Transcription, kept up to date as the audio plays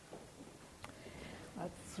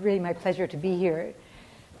It's really my pleasure to be here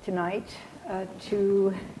tonight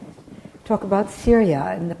to talk about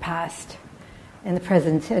Syria in the past, in the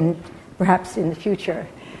present, and perhaps in the future.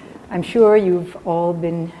 I'm sure you've all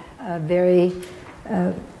been very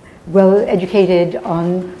well educated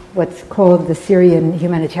on what's called the Syrian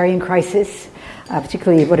humanitarian crisis,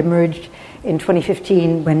 particularly what emerged in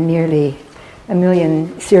 2015 when nearly 1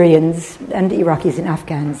 million Syrians and Iraqis and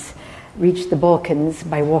Afghans reached the Balkans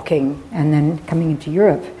by walking and then coming into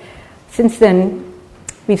Europe. Since then,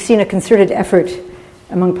 we've seen a concerted effort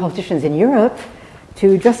among politicians in Europe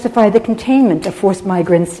to justify the containment of forced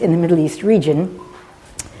migrants in the Middle East region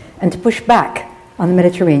and to push back on the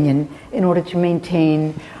Mediterranean in order to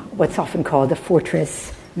maintain what's often called a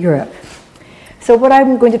fortress Europe. So what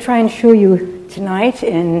I'm going to try and show you tonight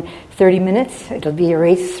in 30 minutes, it'll be a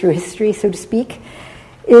race through history, so to speak,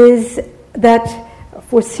 is that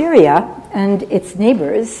for Syria and its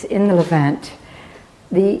neighbors in the Levant,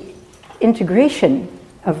 the integration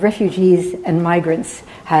of refugees and migrants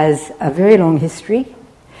has a very long history,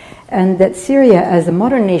 and that Syria as a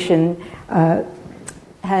modern nation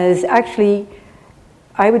has actually,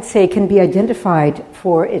 I would say, can be identified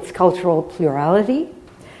for its cultural plurality,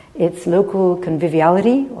 its local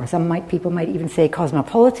conviviality, or people might even say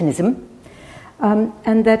cosmopolitanism,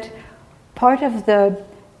 and that part of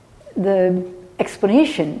the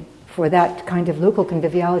explanation for that kind of local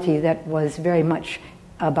conviviality that was very much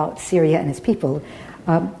about Syria and its people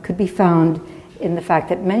could be found in the fact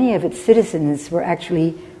that many of its citizens were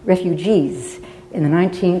actually refugees in the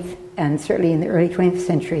 19th and certainly in the early 20th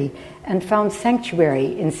century, and found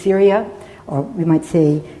sanctuary in Syria, or we might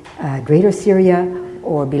say Greater Syria,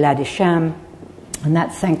 or Bilad al-Sham, and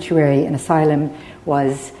that sanctuary and asylum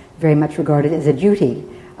was very much regarded as a duty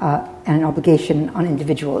and an obligation on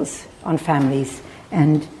individuals, on families,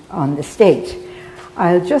 and on the state.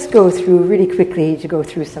 I'll just go through really quickly to go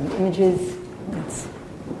through some images. Let's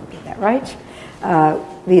get that right.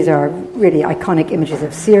 These are really iconic images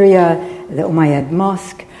of Syria, the Umayyad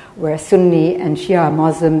Mosque, where Sunni and Shia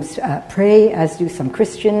Muslims pray, as do some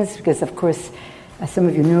Christians, because, of course, as some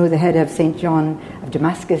of you know, the head of St. John of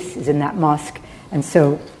Damascus is in that mosque, and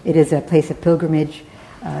so it is a place of pilgrimage.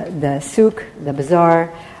 The souk, the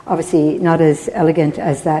bazaar, obviously not as elegant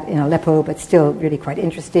as that in Aleppo, but still really quite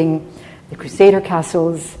interesting. The Crusader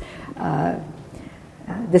castles,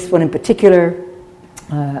 this one in particular,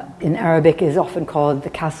 in Arabic is often called the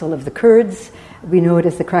Castle of the Kurds. We know it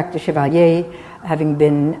as the Crac de Chevalier, having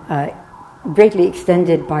been greatly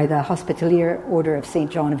extended by the Hospitalier Order of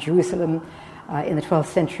St. John of Jerusalem in the 12th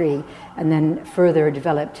century, and then further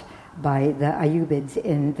developed by the Ayyubids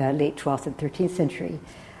in the late 12th and 13th century.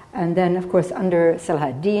 And then, of course, under Salah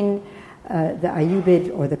ad-Din, the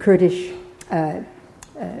Ayyubid, or the Kurdish,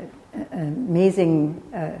 amazing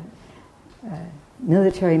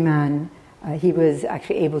military man, he was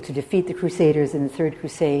actually able to defeat the Crusaders in the Third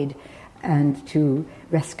Crusade and to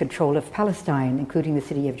wrest control of Palestine, including the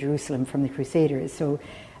city of Jerusalem, from the Crusaders. So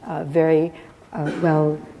very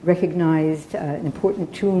well recognized, an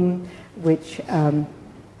important tomb, which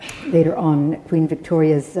later on Queen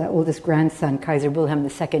Victoria's oldest grandson, Kaiser Wilhelm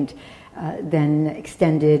II, then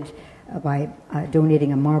extended by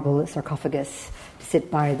donating a marble sarcophagus to sit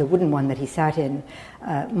by the wooden one that he sat in.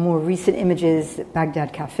 More recent images,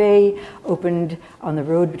 Baghdad Cafe, opened on the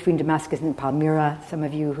road between Damascus and Palmyra. Some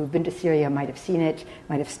of you who've been to Syria might have seen it,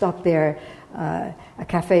 might have stopped there. A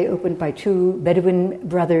cafe opened by two Bedouin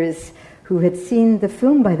brothers who had seen the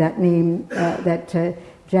film by that name that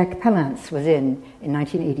Jack Palance was in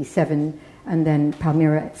 1987, and then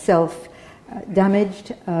Palmyra itself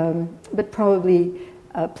damaged, but probably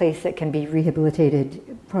a place that can be rehabilitated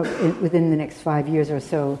within the next 5 years or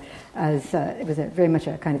so, as it was very much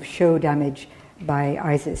a kind of show damage by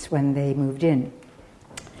ISIS when they moved in.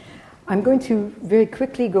 I'm going to very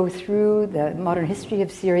quickly go through the modern history of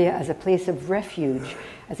Syria as a place of refuge,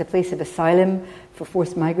 as a place of asylum for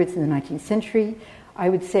forced migrants in the 19th century. I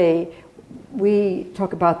would say we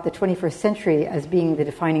talk about the 21st century as being the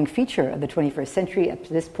defining feature of the 21st century up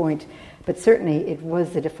to this point, but certainly it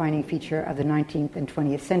was the defining feature of the 19th and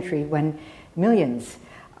 20th century, when millions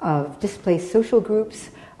of displaced social groups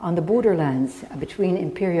on the borderlands between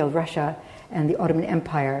Imperial Russia and the Ottoman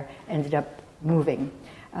Empire ended up moving.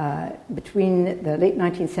 Between the late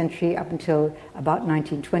 19th century up until about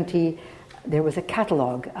 1920, there was a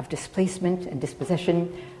catalogue of displacement and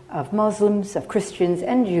dispossession of Muslims, of Christians,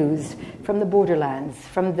 and Jews from the borderlands,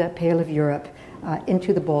 from the Pale of Europe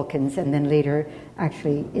into the Balkans, and then later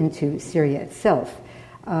actually into Syria itself.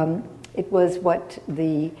 It was what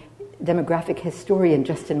the demographic historian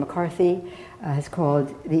Justin McCarthy has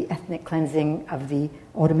called the ethnic cleansing of the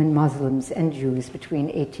Ottoman Muslims and Jews between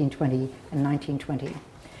 1820 and 1920.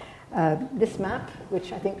 This map,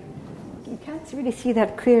 which I think you can't really see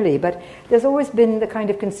that clearly, but there's always been the kind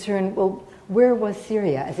of concern, well, where was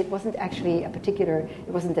Syria? As it wasn't actually it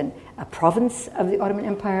wasn't a province of the Ottoman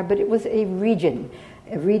Empire, but it was a region,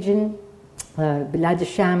 Bilad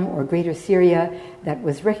al-Sham, or Greater Syria, that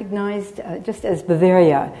was recognized just as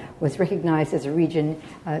Bavaria was recognized as a region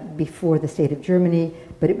before the state of Germany,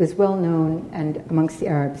 but it was well known, and amongst the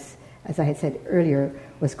Arabs, as I had said earlier,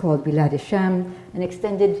 was called Bilad al-Sham, and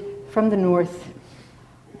extended from the north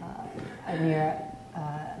near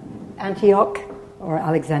Antioch or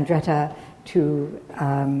Alexandretta to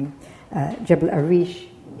Jebel Arish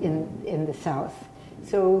in the south.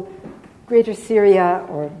 So Greater Syria,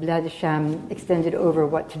 or Bilad al-Sham, extended over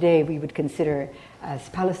what today we would consider as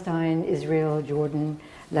Palestine, Israel, Jordan,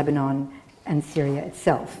 Lebanon, and Syria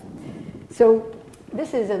itself. So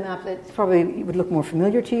this is a map that probably would look more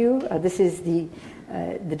familiar to you. This is the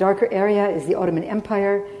darker area is the Ottoman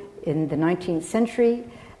Empire in the 19th century,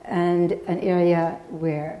 and an area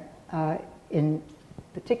where, in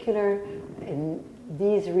particular, in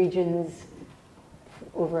these regions,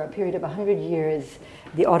 over a period of 100 years,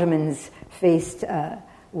 the Ottomans faced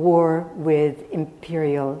war with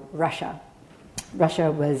Imperial Russia.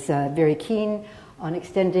 Russia was very keen on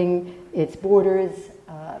extending its borders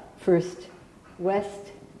first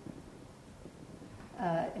west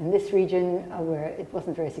in this region where it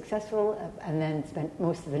wasn't very successful, and then spent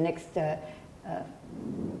most of the next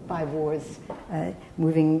 5 wars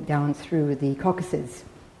moving down through the Caucasus.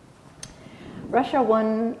 Russia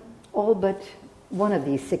won all but one of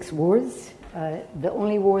these 6 wars. The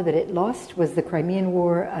only war that it lost was the Crimean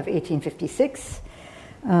War of 1856,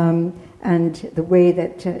 and the way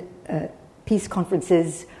that peace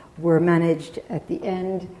conferences were managed at the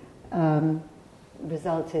end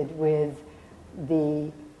resulted with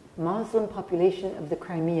the Muslim population of the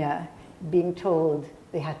Crimea being told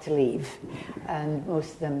they had to leave, and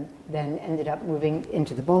most of them then ended up moving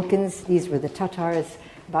into the Balkans. These were the Tatars.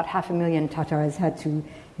 About 500,000 Tatars had to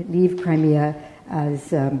leave Crimea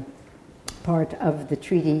as part of the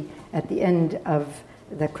treaty at the end of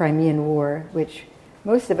the Crimean War, which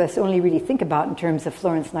most of us only really think about in terms of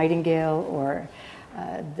Florence Nightingale or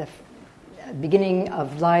the beginning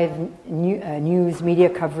of live news media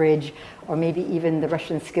coverage, or maybe even the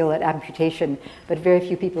Russian skill at amputation. But very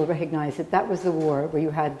few people recognize that that was the war where you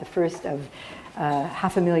had the first of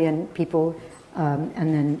 500,000 people, and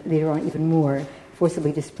then later on even more,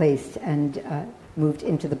 forcibly displaced and moved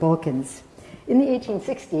into the Balkans. In the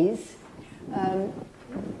 1860s,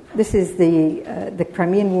 this is the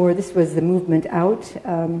Crimean War. This was the movement out.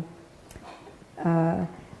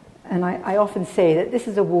 And I often say that this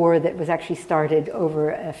is a war that was actually started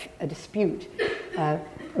over a dispute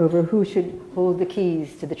over who should hold the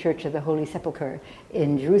keys to the Church of the Holy Sepulchre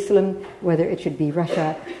in Jerusalem, whether it should be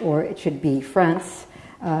Russia or it should be France.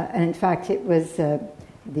 And in fact, it was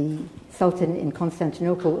the Sultan in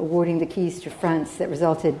Constantinople awarding the keys to France that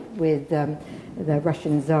resulted with the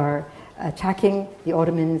Russian Tsar attacking the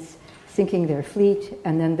Ottomans, sinking their fleet,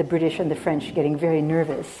 and then the British and the French getting very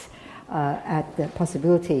nervous at the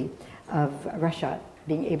possibility of Russia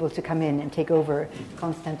being able to come in and take over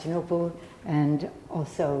Constantinople and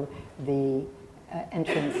also the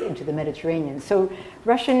entrance into the Mediterranean. So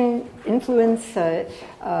Russian influence in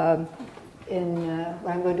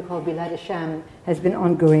what I'm going to call Bilad al-Sham has been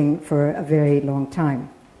ongoing for a very long time.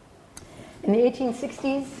 In the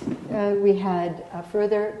 1860s, we had a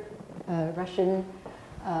further Russian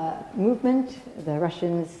movement. The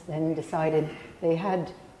Russians then decided they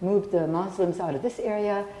had moved the Muslims out of this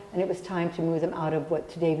area, and it was time to move them out of what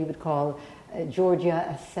today we would call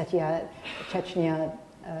Georgia, Ossetia, Chechnya,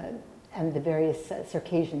 and the various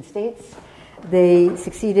Circassian states. They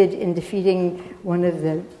succeeded in defeating one of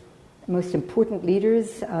the most important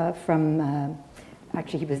leaders from,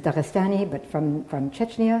 actually he was Dagestani, but from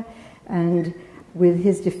Chechnya, and with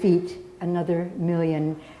his defeat, another 1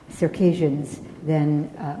 million Circassians then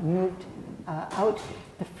moved out.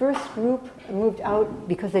 The first group moved out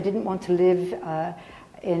because they didn't want to live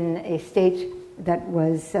in a state that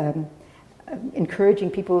was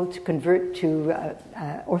encouraging people to convert to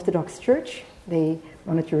Orthodox Church. They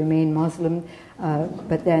wanted to remain Muslim,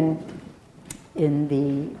 but then in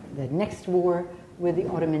the next war with the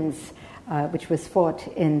Ottomans, which was fought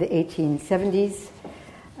in the 1870s,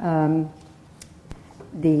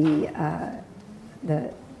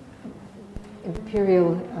 the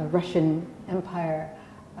Imperial Russian Empire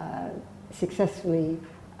successfully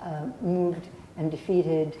moved and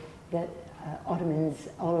defeated the Ottomans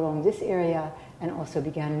all along this area, and also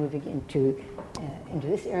began moving into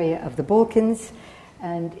this area of the Balkans.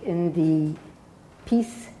 And in the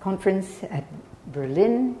peace conference at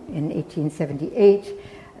Berlin in 1878,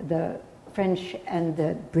 the French and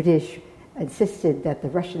the British insisted that the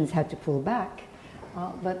Russians had to pull back,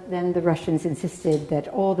 but then the Russians insisted that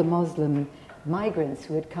all the Muslim migrants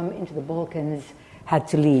who had come into the Balkans had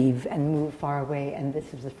to leave and move far away, and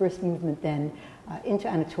this was the first movement then into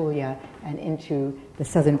Anatolia and into the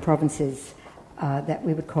southern provinces that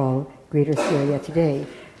we would call Greater Syria today.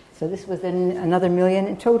 So this was then another million.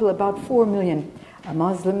 In total, about 4 million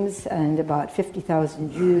Muslims and about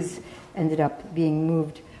 50,000 Jews ended up being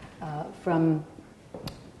moved from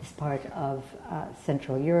this part of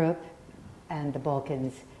Central Europe and the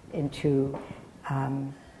Balkans into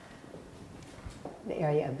the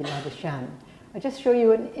area of Bilad al-Sham. I'll just show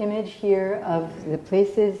you an image here of the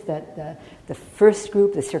places that the first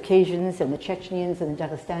group, the Circassians and the Chechens and the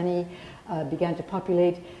Dagestani, began to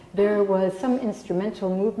populate. There was some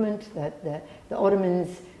instrumental movement that the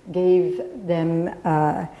Ottomans gave them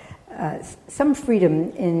some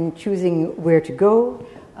freedom in choosing where to go,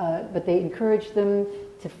 but they encouraged them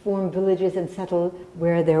to form villages and settle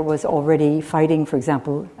where there was already fighting, for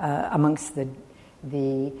example, amongst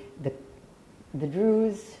the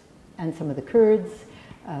Druze and some of the Kurds,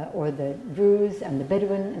 or the Druze and the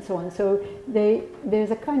Bedouin, and so on. So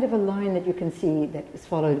there's a kind of a line that you can see that is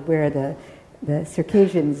followed where the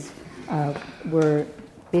Circassians were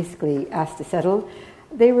basically asked to settle.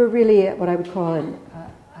 They were really what I would call an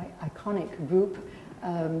iconic group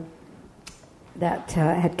that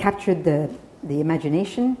had captured the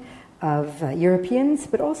imagination of Europeans,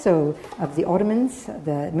 but also of the Ottomans.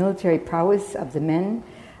 The military prowess of the men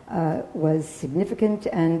was significant,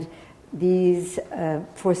 and these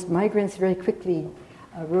forced migrants very quickly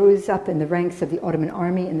rose up in the ranks of the Ottoman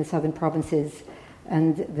army in the southern provinces,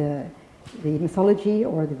 and the mythology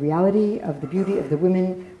or the reality of the beauty of the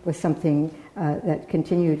women was something that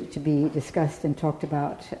continued to be discussed and talked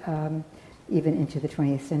about even into the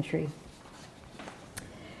 20th century.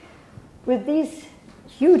 With these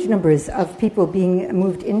huge numbers of people being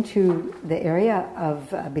moved into the area of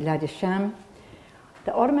Bilad al-Sham,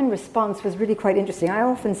 the Ottoman response was really quite interesting. I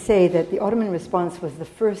often say that the Ottoman response was the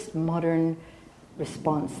first modern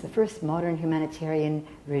response, the first modern humanitarian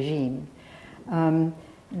regime.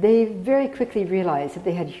 They very quickly realized that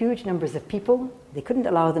they had huge numbers of people. They couldn't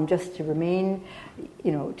allow them just to remain,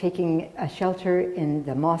 taking a shelter in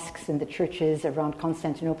the mosques and the churches around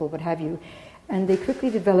Constantinople, what have you. And they quickly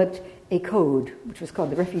developed a code, which was called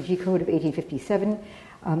the Refugee Code of 1857,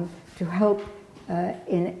 to help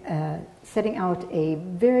in setting out a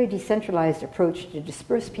very decentralized approach to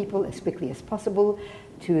disperse people as quickly as possible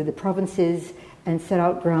to the provinces and set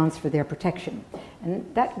out grounds for their protection. And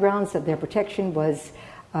that grounds of their protection was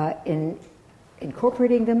in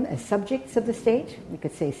incorporating them as subjects of the state, we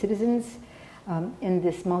could say citizens, in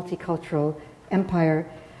this multicultural empire,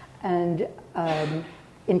 and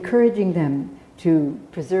encouraging them to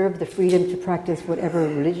preserve the freedom to practice whatever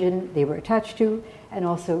religion they were attached to, and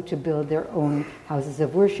also to build their own houses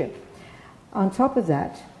of worship. On top of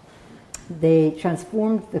that, they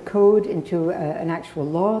transformed the code into an actual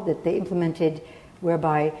law that they implemented,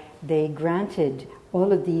 whereby they granted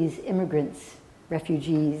all of these immigrants,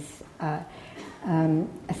 refugees, a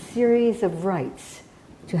series of rights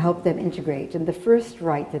to help them integrate. And the first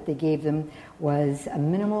right that they gave them was a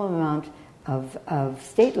minimal amount of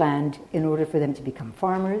state land in order for them to become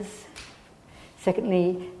farmers.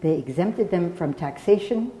 Secondly, they exempted them from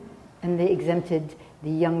taxation, and they exempted the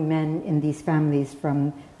young men in these families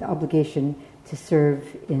from the obligation to serve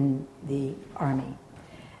in the army.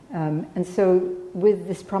 And so with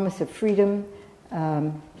this promise of freedom,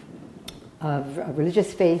 of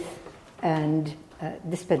religious faith, and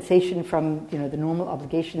dispensation from the normal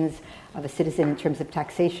obligations of a citizen in terms of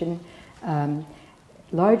taxation,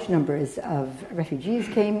 large numbers of refugees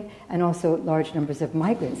came, and also large numbers of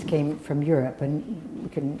migrants came from Europe,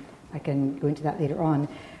 and I can go into that later on.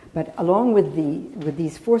 But along with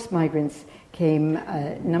these forced migrants came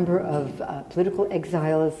a number of political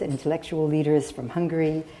exiles and intellectual leaders from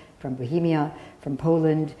Hungary, from Bohemia, from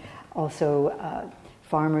Poland, also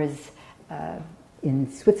farmers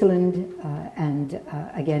in Switzerland, and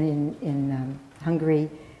again in Hungary,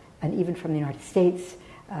 and even from the United States,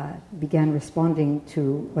 began responding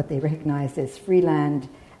to what they recognized as free land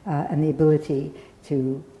and the ability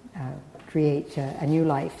to create a new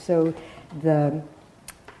life. So the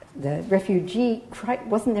refugee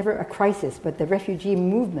wasn't never a crisis, but the refugee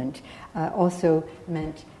movement also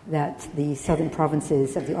meant that the southern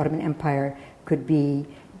provinces of the Ottoman Empire could be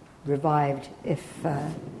revived if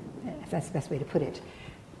that's the best way to put it.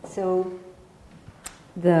 So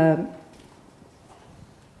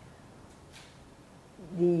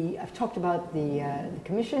I've talked about the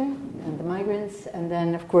commission and the migrants, and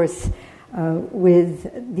then, of course,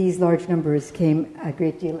 with these large numbers came a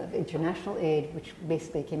great deal of international aid, which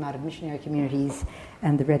basically came out of missionary communities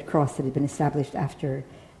and the Red Cross that had been established after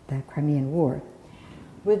the Crimean War.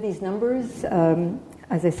 With these numbers,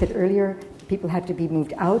 as I said earlier, people had to be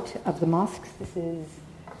moved out of the mosques. This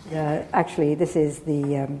is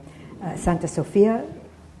the Santa Sofia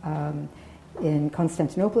in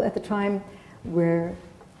Constantinople at the time, where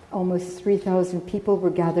almost 3,000 people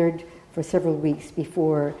were gathered for several weeks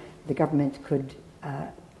before the government could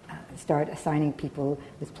start assigning people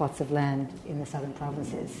with plots of land in the southern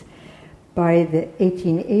provinces. By the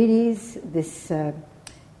 1880s, this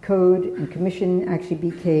code and commission actually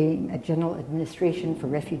became a general administration for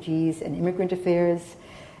refugees and immigrant affairs,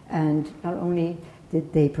 and not only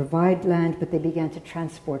did they provide land, but they began to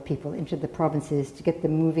transport people into the provinces to get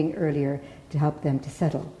them moving earlier to help them to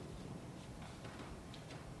settle.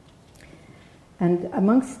 And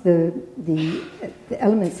amongst the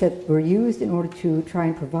elements that were used in order to try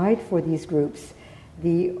and provide for these groups,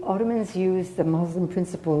 the Ottomans used the Muslim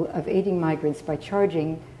principle of aiding migrants by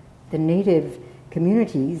charging the native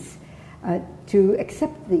communities to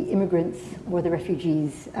accept the immigrants or the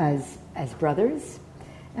refugees as brothers.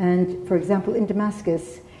 And, for example, in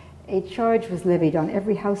Damascus, a charge was levied on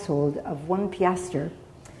every household of 1 piaster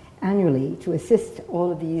annually to assist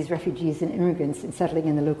all of these refugees and immigrants in settling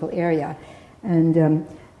in the local area. And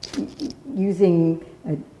using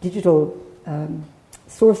digital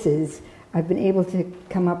sources, I've been able to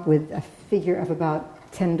come up with a figure of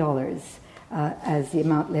about $10 as the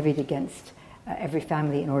amount levied against every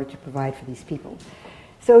family in order to provide for these people.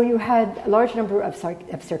 So you had a large number of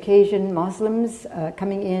Circassian Muslims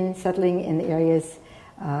coming in, settling in the areas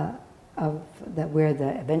where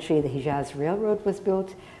eventually the Hijaz Railroad was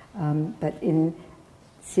built, but in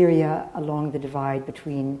Syria along the divide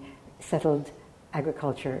between settled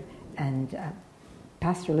agriculture and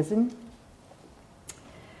pastoralism.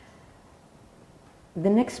 The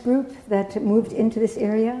next group that moved into this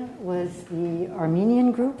area was the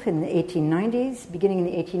Armenian group in the 1890s. Beginning in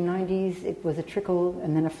the 1890s, it was a trickle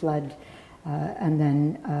and then a flood, and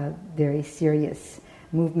then a very serious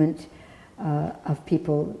movement of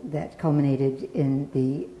people that culminated in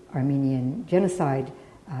the Armenian genocide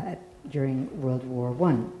during World War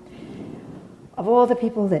I. Of all the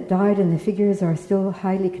people that died, and the figures are still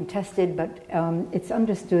highly contested, but it's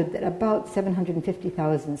understood that about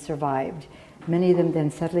 750,000 survived, many of them then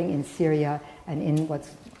settling in Syria and in what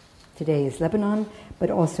today is Lebanon, but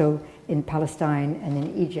also in Palestine and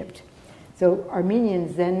in Egypt. So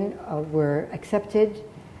Armenians then were accepted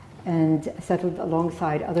and settled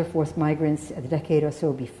alongside other forced migrants a decade or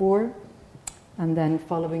so before, and then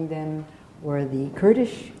following them were the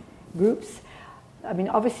Kurdish groups. I mean,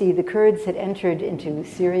 obviously, the Kurds had entered into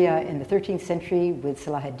Syria in the 13th century with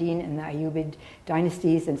Salah ad-Din and the Ayyubid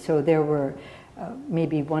dynasties, and so there were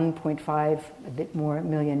maybe 1.5, a bit more,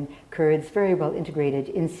 million Kurds very well integrated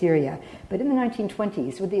in Syria. But in the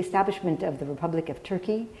 1920s, with the establishment of the Republic of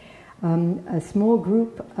Turkey, a small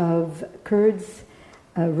group of Kurds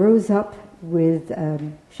rose up with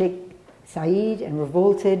Sheikh Said and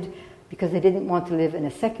revolted because they didn't want to live in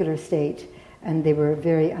a secular state, and they were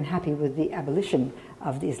very unhappy with the abolition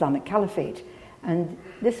of the Islamic Caliphate. And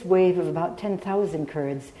this wave of about 10,000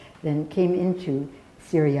 Kurds then came into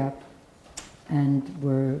Syria and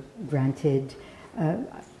were granted,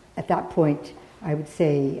 at that point, I would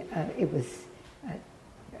say it was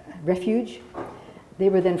refuge. They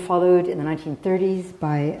were then followed in the 1930s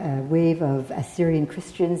by a wave of Assyrian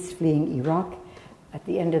Christians fleeing Iraq at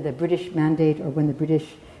the end of the British mandate, or when the British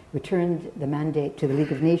returned the mandate to the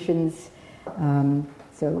League of Nations.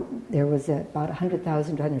 So there was about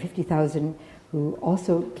 100,000 to 150,000 who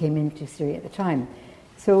also came into Syria at the time.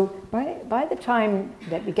 So by the time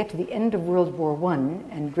that we get to the end of World War I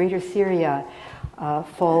and Greater Syria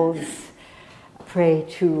falls prey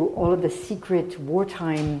to all of the secret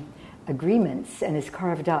wartime agreements and is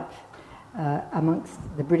carved up amongst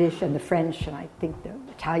the British and the French, and I think the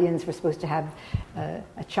Italians were supposed to have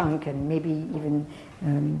a chunk, and maybe even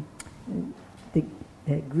the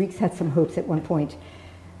Greeks had some hopes at one point.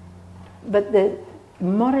 But the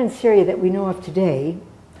modern Syria that we know of today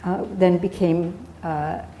then became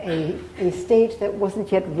a state that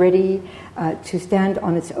wasn't yet ready to stand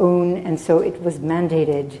on its own, and so it was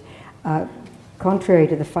mandated, contrary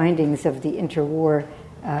to the findings of the Interwar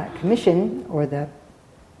Commission, or the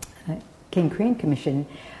King Crane Commission,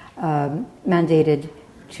 mandated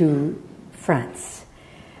to France.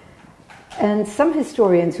 And some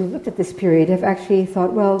historians who looked at this period have actually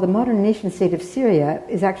thought, well, the modern nation-state of Syria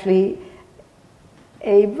is actually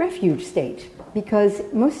a refuge state because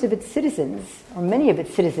most of its citizens, or many of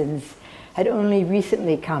its citizens, had only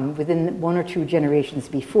recently come within 1 or 2 generations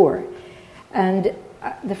before. And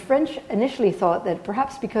the French initially thought that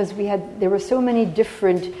perhaps because there were so many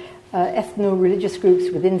different ethno-religious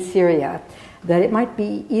groups within Syria that it might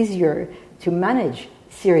be easier to manage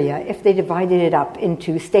Syria if they divided it up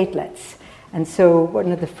into statelets. And so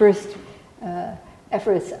one of the first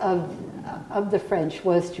efforts of the French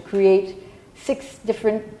was to create 6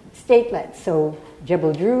 different statelets. So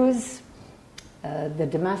Jebel Druze, the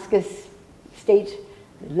Damascus state,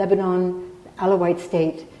 Lebanon, the Alawite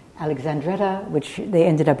state, Alexandretta, which they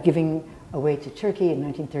ended up giving away to Turkey in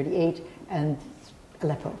 1938, and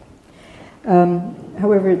Aleppo.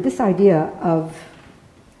 However, this idea of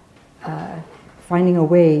finding a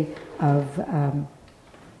way of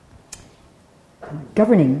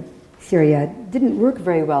governing Syria didn't work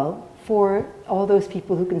very well for all those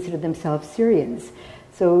people who considered themselves Syrians.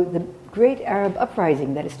 So the great Arab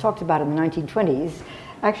uprising that is talked about in the 1920s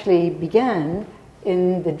actually began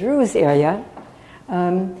in the Druze area,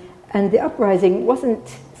 and the uprising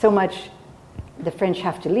wasn't so much the French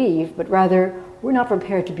have to leave, but rather we're not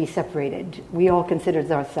prepared to be separated. We all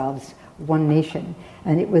considered ourselves one nation.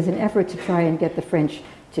 And it was an effort to try and get the French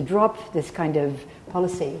to drop this kind of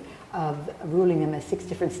policy of ruling them as 6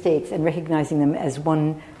 different states and recognizing them as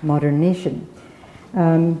one modern nation.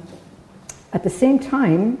 At the same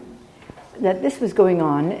time that this was going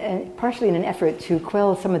on, and partially in an effort to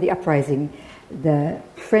quell some of the uprising, the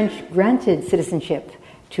French granted citizenship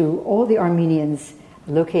to all the Armenians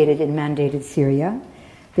located in mandated Syria.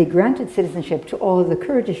 They granted citizenship to all of the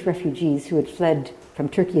Kurdish refugees who had fled from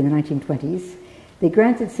Turkey in the 1920s. They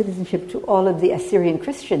granted citizenship to all of the Assyrian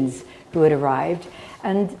Christians who had arrived.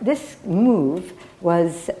 And this move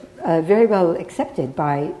was very well accepted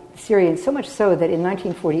by Syrians, so much so that in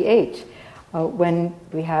 1948, when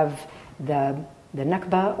we have the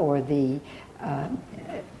Nakba, or the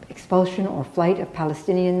expulsion or flight of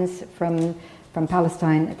Palestinians from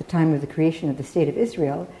Palestine at the time of the creation of the State of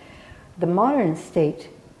Israel, the modern state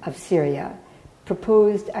of Syria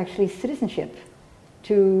proposed actually citizenship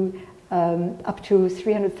to up to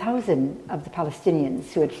 300,000 of the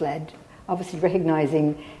Palestinians who had fled, obviously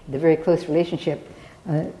recognizing the very close relationship.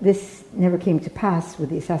 This never came to pass with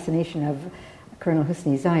the assassination of Colonel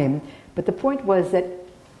Hosni Zaim, but the point was that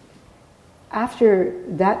after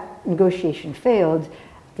that negotiation failed,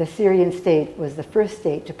 the Syrian state was the first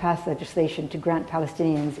state to pass legislation to grant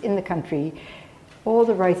Palestinians in the country all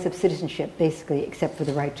the rights of citizenship, basically, except for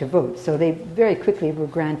the right to vote. So they very quickly were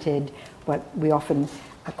granted what we often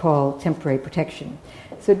call temporary protection.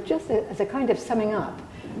 So just as a kind of summing up,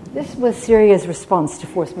 this was Syria's response to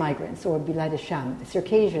forced migrants, or Bilad al-Sham, the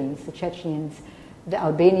Circassians, the Chechens, the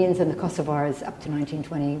Albanians and the Kosovars up to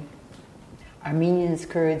 1920, Armenians,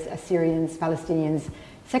 Kurds, Assyrians, Palestinians,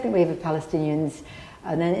 second wave of Palestinians,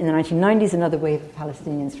 and then in the 1990s, another wave of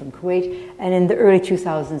Palestinians from Kuwait, and in the early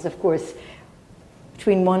 2000s, of course,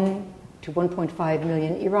 between 1 to 1.5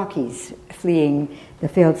 million Iraqis fleeing the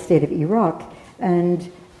failed state of Iraq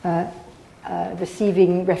and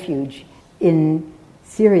receiving refuge in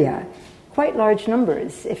Syria. Quite large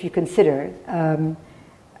numbers, if you consider,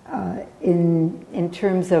 in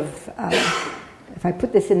terms of, if I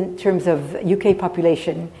put this in terms of UK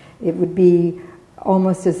population, it would be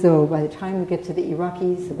almost as though by the time we get to the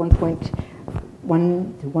Iraqis, the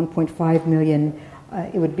 1.1 to 1.5 million,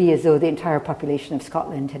 it would be as though the entire population of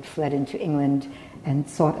Scotland had fled into England and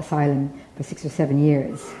sought asylum for 6 or 7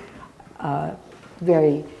 years.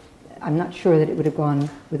 I'm not sure that it would have gone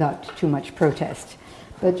without too much protest.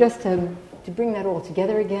 But just to bring that all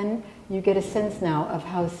together again, you get a sense now of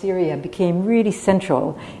how Syria became really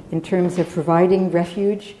central in terms of providing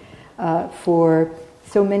refuge for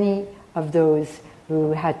so many of those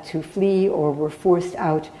who had to flee or were forced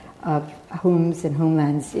out of homes and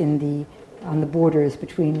homelands on the borders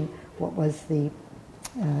between what was the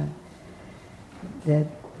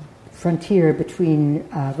frontier between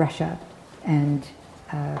Russia and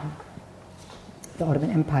the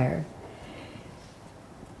Ottoman Empire.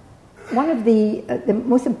 One of the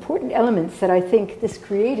most important elements that I think this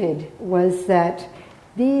created was that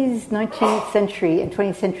these 19th century and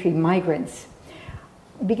 20th century migrants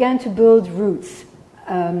began to build routes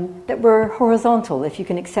that were horizontal, if you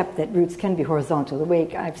can accept that roots can be horizontal. The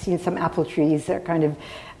way I've seen some apple trees that are kind of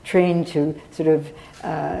trained to sort of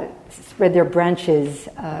spread their branches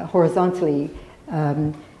horizontally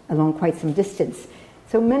along quite some distance.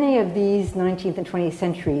 So many of these 19th and 20th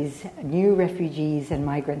centuries, new refugees and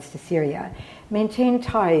migrants to Syria, maintained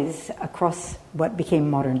ties across what became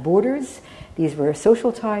modern borders. These were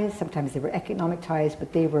social ties, sometimes they were economic ties,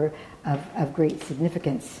 but they were of great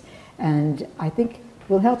significance. And I think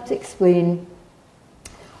will help to explain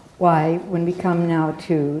why, when we come now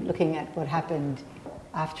to looking at what happened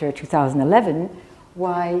after 2011,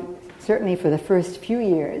 why certainly for the first few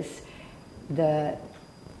years, the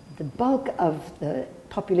bulk of the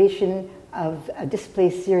population of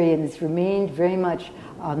displaced Syrians remained very much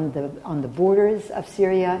on the borders of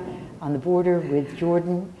Syria, on the border with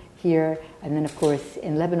Jordan here, and then of course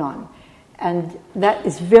in Lebanon. And that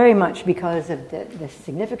is very much because of the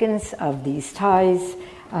significance of these ties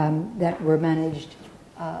that were managed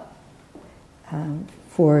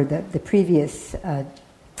for the previous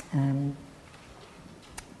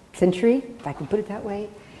century, if I can put it that way,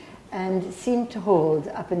 and seemed to hold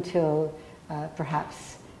up until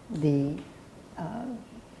perhaps the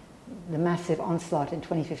massive onslaught in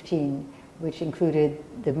 2015, which included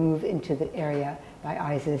the move into the area by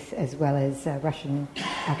ISIS as well as Russian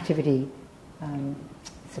activity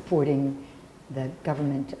supporting the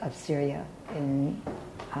government of Syria in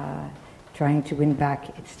trying to win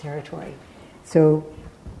back its territory. So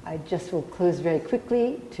I just will close very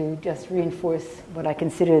quickly to just reinforce what I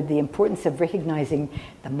consider the importance of recognizing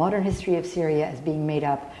the modern history of Syria as being made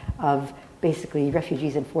up of basically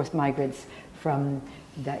refugees and forced migrants from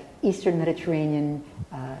the Eastern Mediterranean,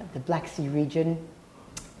 the Black Sea region,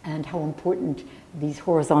 and how important these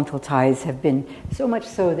horizontal ties have been, so much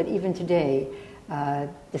so that even today,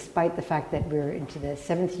 despite the fact that we're into the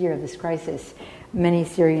 7th year of this crisis, many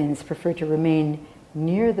Syrians prefer to remain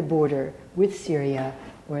near the border with Syria,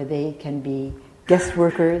 where they can be guest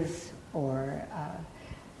workers or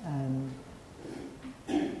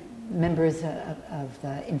members of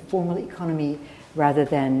the informal economy, rather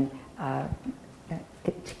than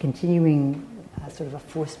continuing sort of a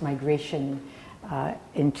forced migration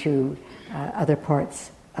into other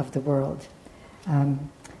parts of the world.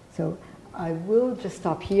 So I will just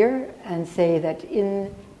stop here and say that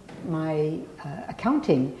in my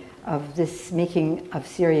accounting of this making of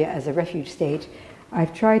Syria as a refuge state,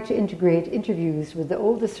 I've tried to integrate interviews with the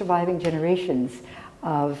oldest surviving generations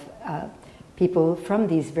of people from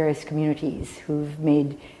these various communities who've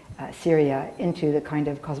made Syria into the kind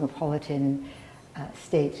of cosmopolitan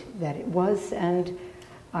state that it was, and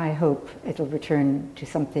I hope it'll return to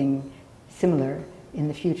something similar in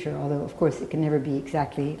the future, although of course it can never be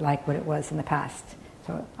exactly like what it was in the past.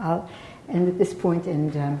 So I'll end at this point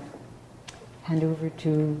and hand over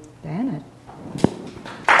to Diana.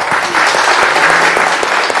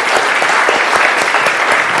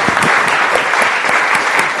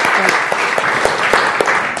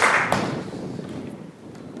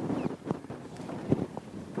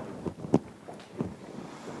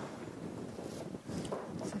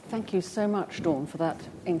 Thank you so much, Dawn, for that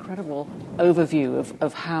incredible overview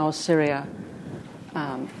of how Syria,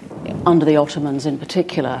 under the Ottomans in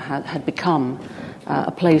particular, had become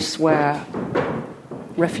a place where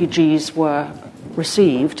refugees were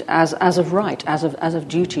received as of right, as of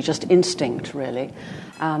duty, just instinct, really.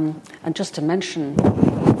 And just to mention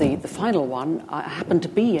the final one, I happened to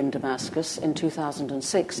be in Damascus in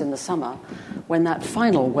 2006 in the summer when that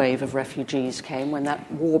final wave of refugees came, when that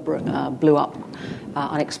war blew up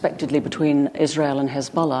unexpectedly between Israel and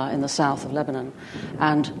Hezbollah in the south of Lebanon.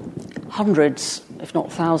 And hundreds, if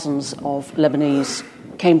not thousands, of Lebanese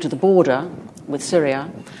came to the border with Syria,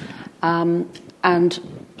 and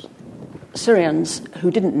Syrians who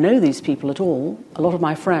didn't know these people at all, a lot of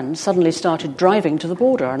my friends, suddenly started driving to the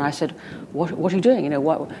border. And I said, what are you doing?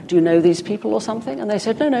 Do you know these people or something? And they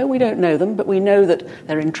said, no, we don't know them, but we know that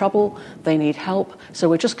they're in trouble, they need help, so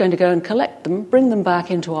we're just going to go and collect them, bring them back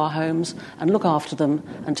into our homes and look after them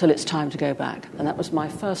until it's time to go back. And that was my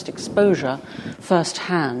first exposure,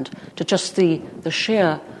 firsthand, to just the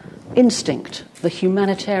sheer instinct, the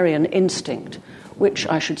humanitarian instinct, which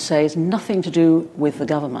I should say is nothing to do with the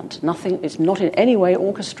government. It's not in any way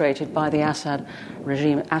orchestrated by the Assad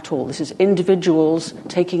regime at all. This is individuals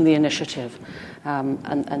taking the initiative,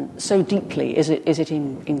 and so deeply is it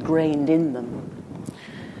ingrained in them.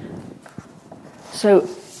 So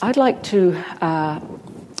I'd like to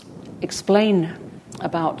explain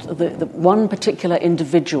about the one particular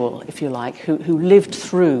individual, if you like, who lived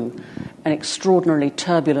through an extraordinarily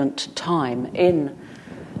turbulent time in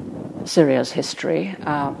Syria's history,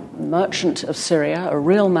 a merchant of Syria, a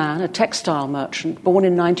real man, a textile merchant, born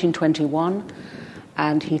in 1921,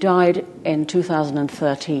 and he died in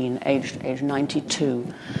 2013, aged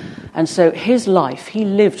 92. And so his life, he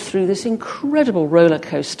lived through this incredible roller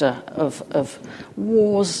coaster of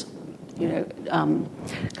wars,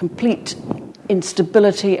 complete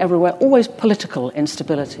instability everywhere, always political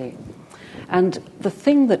instability. And the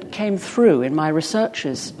thing that came through in my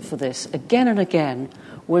researches for this again and again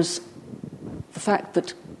was the fact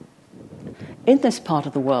that in this part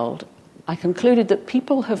of the world, I concluded that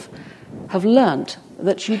people have learnt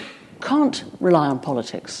that you can't rely on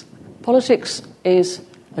politics. Politics is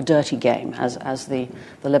a dirty game, as the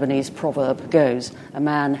Lebanese proverb goes. A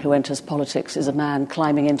man who enters politics is a man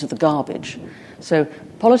climbing into the garbage. So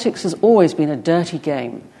politics has always been a dirty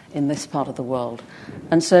game in this part of the world.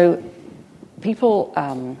 And so people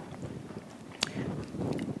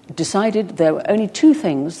decided there were only two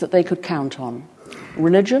things that they could count on: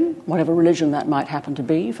 religion, whatever religion that might happen to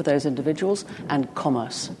be for those individuals, and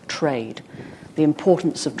commerce, trade, the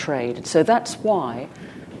importance of trade. So that's why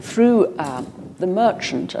through the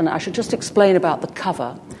merchant, and I should just explain about the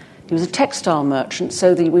cover. He was a textile merchant,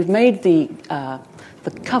 so we've made the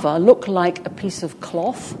cover look like a piece of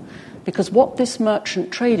cloth, because what this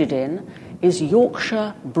merchant traded in is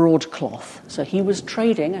Yorkshire broadcloth. So he was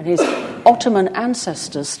trading, and his Ottoman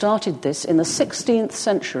ancestors started this in the 16th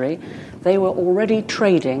century. They were already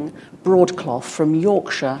trading broadcloth from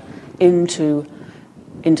Yorkshire into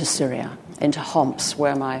Syria, into Homs,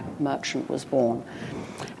 where my merchant was born.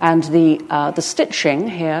 And the stitching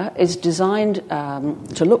here is designed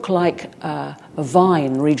to look like a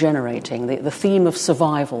vine regenerating, the theme of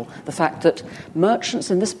survival, the fact that merchants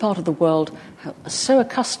in this part of the world are so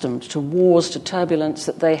accustomed to wars, to turbulence,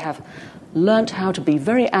 that they have learnt how to be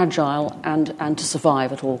very agile and to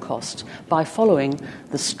survive at all costs by following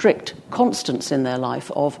the strict constants in their life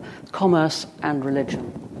of commerce and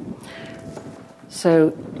religion.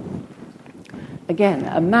 So, again,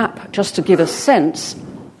 a map just to give a sense.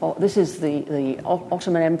 This is the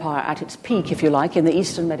Ottoman Empire at its peak, if you like, in the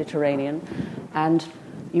Eastern Mediterranean. And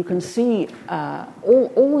you can see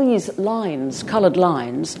all these lines, coloured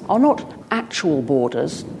lines, are not actual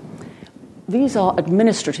borders. These are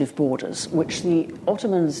administrative borders, which the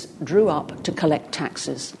Ottomans drew up to collect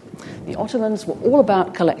taxes. The Ottomans were all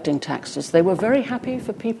about collecting taxes. They were very happy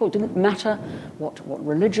for people. It didn't matter what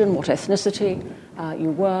religion, what ethnicity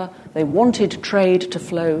you were. They wanted trade to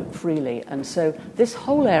flow freely. And so this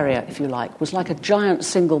whole area, if you like, was like a giant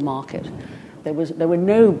single market. There were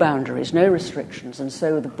no boundaries, no restrictions. And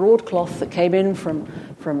so the broadcloth that came in from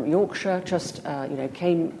Yorkshire just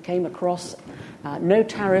came across. No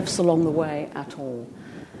tariffs along the way at all.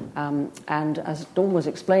 And as Dawn was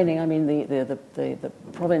explaining, I mean, the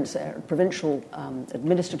provincial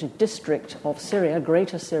administrative district of Syria,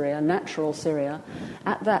 Greater Syria, natural Syria,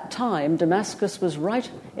 at that time, Damascus was right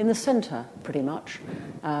in the centre, pretty much,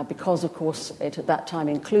 because, of course, it at that time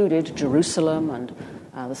included Jerusalem and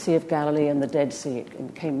the Sea of Galilee and the Dead Sea.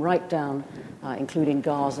 It came right down, including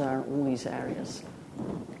Gaza and all these areas.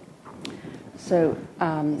 So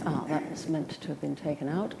that was meant to have been taken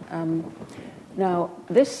out. Now,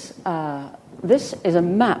 this is a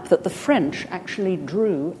map that the French actually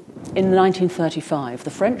drew in 1935. The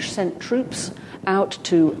French sent troops out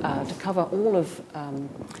to cover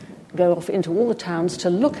go off into all the towns to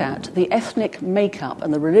look at the ethnic makeup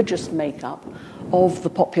and the religious makeup of the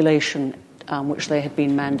population which they had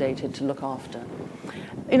been mandated to look after,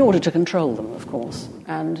 in order to control them, of course.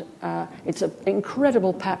 And it's an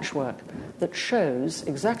incredible patchwork that shows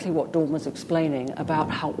exactly what Dawn was explaining about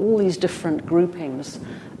how all these different groupings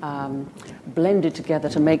blended together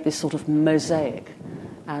to make this sort of mosaic.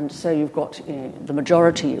 And so you've got the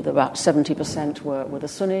majority, about 70% were the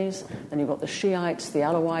Sunnis, then you've got the Shiites, the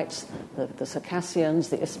Alawites, the Circassians,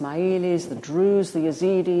 the Ismailis, the Druze, the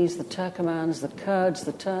Yazidis, the Turkomans, the Kurds,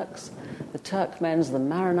 the Turks, the Turkmens, the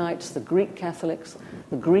Maronites, the Greek Catholics,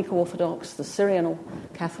 the Greek Orthodox, the Syrian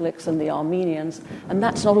Catholics, and the Armenians. And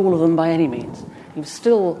that's not all of them by any means. You've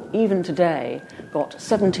still, even today, got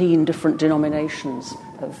 17 different denominations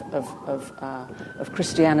of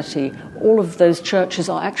Christianity. All of those churches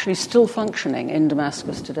are actually still functioning in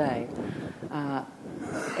Damascus today,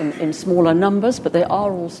 in smaller numbers, but they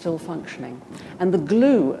are all still functioning. And the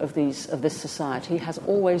glue of this society has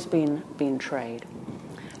always been trade.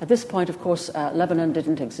 At this point, of course, Lebanon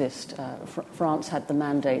didn't exist. France had the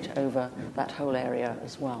mandate over that whole area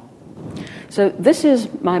as well. So this is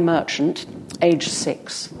my merchant, age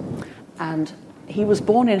 6. And he was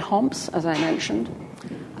born in Homs, as I mentioned,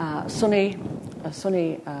 Sunni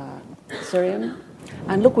Syrian.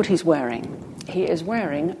 And look what he's wearing. He is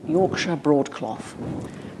wearing Yorkshire broadcloth,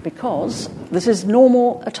 because this is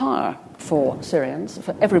normal attire for Syrians,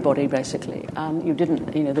 for everybody basically. You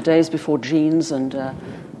didn't, the days before jeans and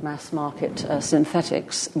mass market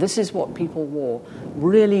synthetics, this is what people wore.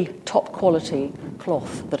 Really top quality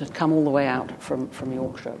cloth that had come all the way out from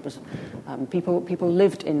Yorkshire. It was, people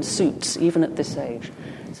lived in suits even at this age.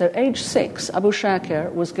 So age 6, Abu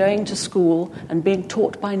Shakir was going to school and being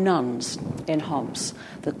taught by nuns in Homs.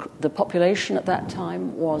 The population at that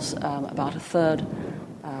time was about a third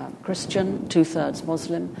Christian, 2/3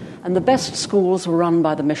 Muslim, and the best schools were run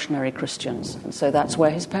by the missionary Christians, and so that's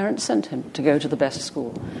where his parents sent him, to go to the best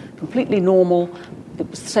school. Completely normal. It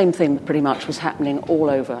was the same thing that pretty much was happening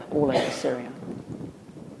all over Syria.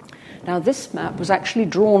 Now, this map was actually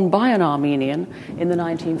drawn by an Armenian in the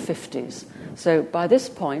 1950s. So by this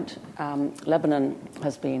point, Lebanon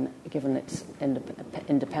has been given its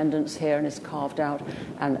independence here and is carved out,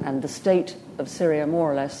 and the state of Syria,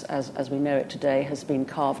 more or less, as we know it today, has been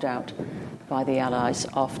carved out by the Allies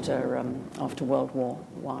after World War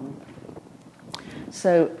I.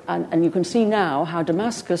 So, and you can see now how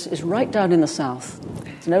Damascus is right down in the south.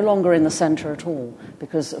 It's no longer in the center at all,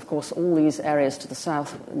 because, of course, all these areas to the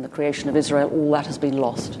south in the creation of Israel, all that has been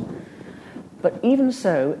lost. But even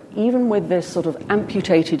so, even with this sort of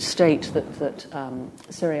amputated state that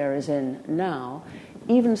Syria is in now,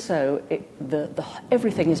 even so,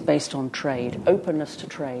 everything is based on trade, openness to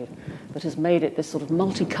trade, that has made it this sort of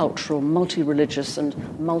multicultural, multi-religious and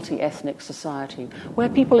multi-ethnic society, where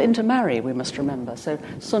people intermarry, we must remember. So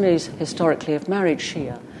Sunnis historically have married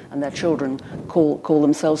Shia, and their children call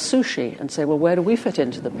themselves Sushi, and say, well, where do we fit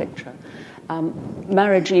into the picture?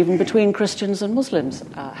 Marriage even between Christians and Muslims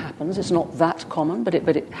happens. It's not that common, but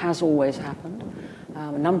it has always happened.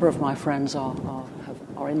 A number of my friends are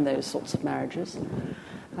in those sorts of marriages.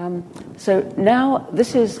 So now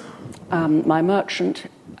this is my merchant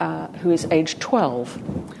who is age 12.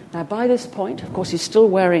 Now by this point, of course, he's still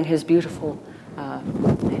wearing his beautiful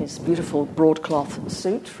broadcloth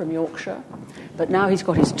suit from Yorkshire, but now he's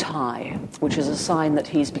got his tie, which is a sign that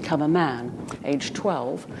he's become a man, age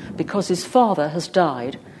 12, because his father has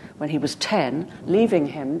died when he was 10, leaving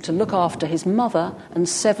him to look after his mother and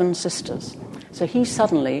 7 sisters. So he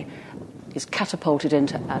suddenly is catapulted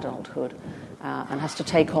into adulthood and has to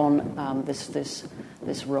take on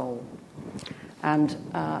this role. And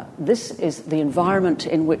this is the environment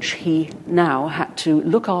in which he now had to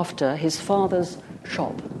look after his father's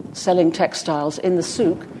shop, selling textiles in the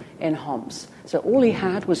souk in Homs. So all he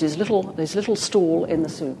had was his little stall in the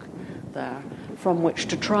souk there, from which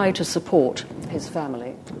to try to support his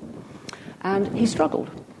family. And he struggled.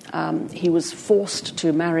 He was forced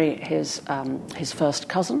to marry his first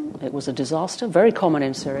cousin. It was a disaster, very common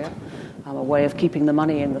in Syria, a way of keeping the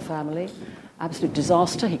money in the family. Absolute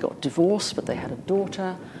disaster. He got divorced, but they had a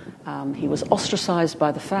daughter. He was ostracized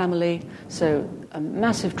by the family. So a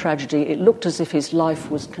massive tragedy. It looked as if his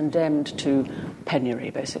life was condemned to penury,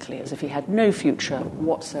 basically, as if he had no future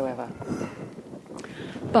whatsoever.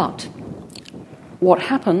 But what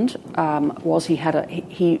happened was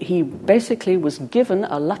he basically was given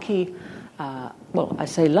a lucky, well, I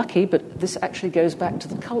say lucky, but this actually goes back to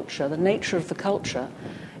the culture. The nature of the culture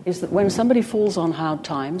is that when somebody falls on hard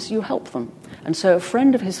times, you help them. And so a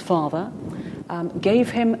friend of his father gave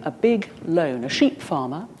him a big loan. A sheep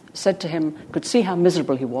farmer said to him, could see how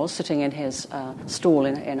miserable he was sitting in his stall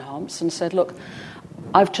in Homs, and said, look,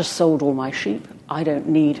 I've just sold all my sheep. I don't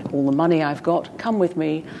need all the money I've got. Come with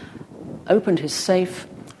me. Opened his safe,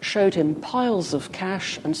 showed him piles of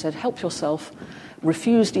cash and said, help yourself.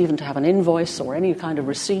 Refused even to have an invoice or any kind of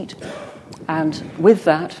receipt. And with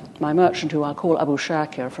that, my merchant, who I'll call Abu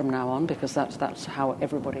Shakir from now on, because that's how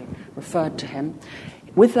everybody referred to him,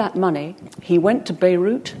 with that money, he went to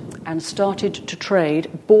Beirut and started to trade,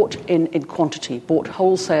 bought in quantity, bought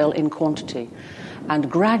wholesale in quantity,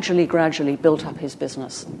 and gradually built up his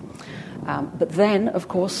business. But then, of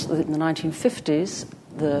course, in the 1950s,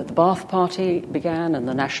 the Ba'ath Party began, and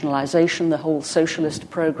the nationalization, the whole socialist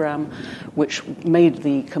program, which made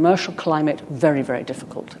the commercial climate very, very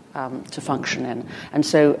difficult to function in. And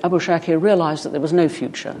so Abu Shakir realized that there was no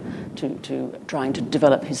future to trying to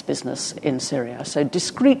develop his business in Syria. So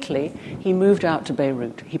discreetly, he moved out to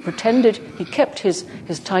Beirut. He pretended, he kept his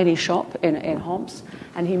tiny shop in Homs,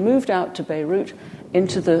 and he moved out to Beirut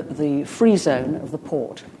into the free zone of the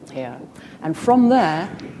port here. And from there,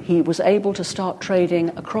 he was able to start trading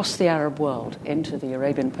across the Arab world, into the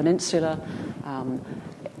Arabian Peninsula,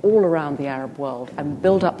 all around the Arab world, and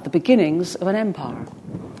build up the beginnings of an empire.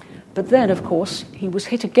 But then, of course, he was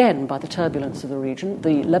hit again by the turbulence of the region.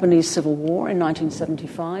 The Lebanese Civil War in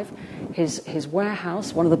 1975, his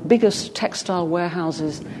warehouse, one of the biggest textile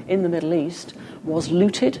warehouses in the Middle East, was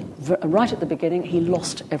looted right at the beginning. He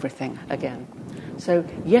lost everything again. So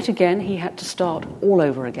yet again, he had to start all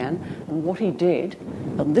over again. And what he did,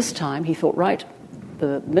 and this time he thought, right,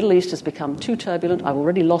 the Middle East has become too turbulent. I've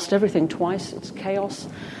already lost everything twice. It's chaos.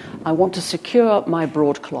 I want to secure my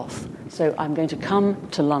broadcloth. So I'm going to come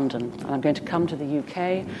to London, and I'm going to come to the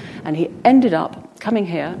UK. And he ended up coming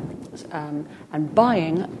here and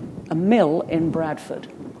buying a mill in Bradford,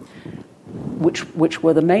 which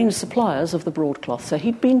were the main suppliers of the broadcloth. So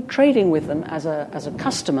he'd been trading with them as a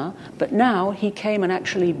customer, but now he came and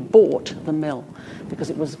actually bought the mill because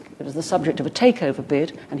it was the subject of a takeover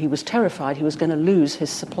bid, and he was terrified he was going to lose his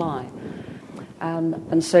supply.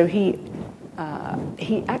 And so he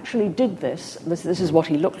actually did this. This is what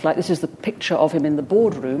he looked like. This is the picture of him in the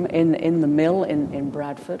boardroom in the mill in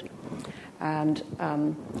Bradford. And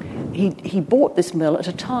he bought this mill at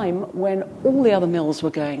a time when all the other mills were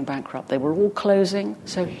going bankrupt. They were all closing.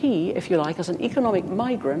 So he, if you like, as an economic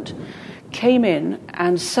migrant, came in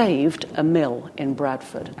and saved a mill in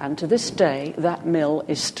Bradford. And to this day, that mill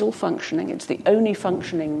is still functioning. It's the only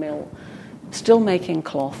functioning mill still making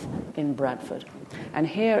cloth in Bradford. And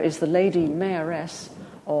here is the lady mayoress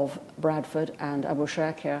of Bradford and Abu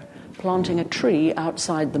Shakir planting a tree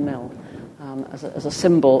outside the mill as a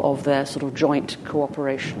symbol of their sort of joint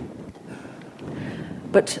cooperation.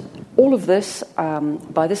 But all of this,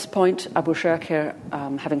 by this point, Abu Shakir,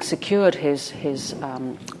 having secured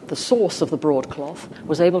the source of the broadcloth,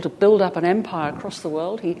 was able to build up an empire across the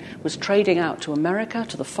world. He was trading out to America,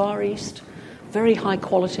 to the Far East, very high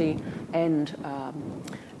quality end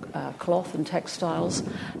cloth and textiles.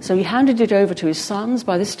 So he handed it over to his sons.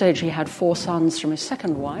 By this stage, he had 4 sons from his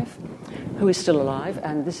second wife, who is still alive,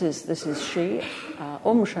 and this is she,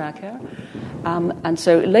 Shakir. And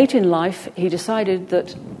so late in life, he decided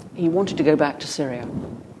that he wanted to go back to Syria.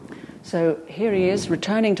 So here he is,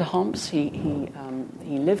 returning to Homs. He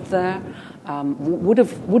lived there, would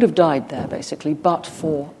have died there basically, but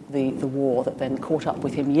for the war that then caught up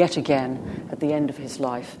with him yet again at the end of his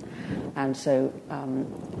life. And so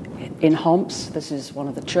in Homs, this is one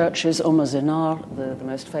of the churches, Zinar, the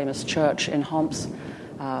most famous church in Homs.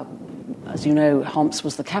 As you know, Homs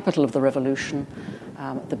was the capital of the revolution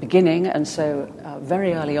at the beginning, and so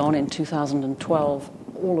very early on in 2012,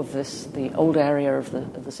 all of this, the old area of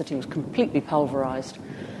the city was completely pulverized,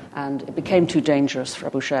 and it became too dangerous for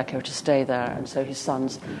Abu Shakir to stay there, and so his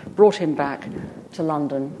sons brought him back to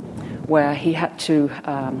London, where he had to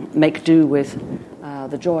make do with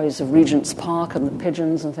the joys of Regent's Park and the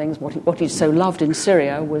pigeons and things. What he so loved in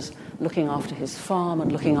Syria was looking after his farm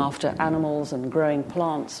and looking after animals and growing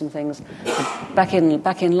plants and things. Back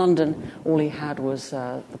in London, all he had was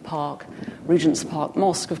the park, Regent's Park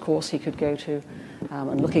Mosque, of course, he could go to,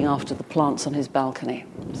 and looking after the plants on his balcony.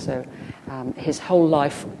 So his whole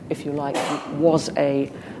life, if you like, was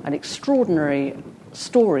an extraordinary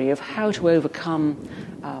story of how to overcome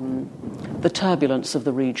the turbulence of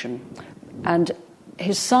the region. And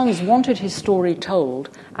his sons wanted his story told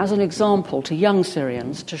as an example to young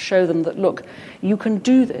Syrians to show them that, look, you can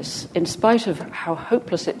do this in spite of how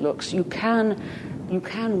hopeless it looks. You can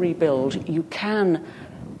rebuild. You can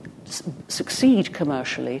succeed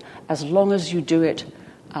commercially as long as you do it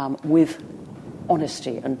with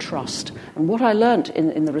honesty and trust. And what I learnt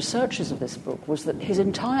in the researches of this book was that his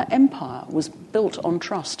entire empire was built on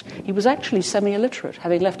trust. He was actually semi-illiterate,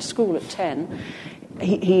 having left school at 10.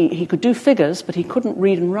 He could do figures, but he couldn't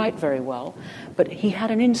read and write very well. But he had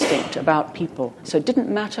an instinct about people. So it didn't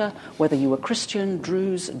matter whether you were Christian,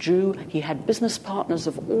 Druze, Jew. He had business partners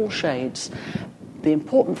of all shades. The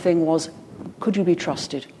important thing was, could you be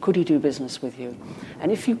trusted? Could he do business with you?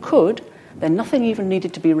 And if you could, then nothing even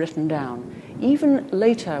needed to be written down. Even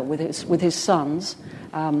later with his sons,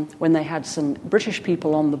 when they had some British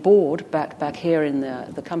people on the board back here in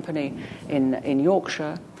the company in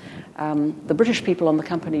Yorkshire, the British people on the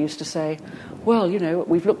company used to say, well, you know,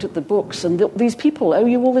 we've looked at the books and these people owe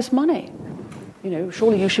you all this money. You know,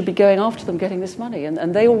 surely you should be going after them, getting this money.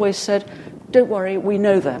 And they always said, don't worry, we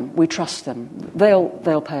know them, we trust them,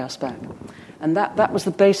 they'll pay us back. And that was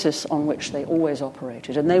the basis on which they always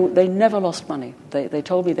operated. And they never lost money. They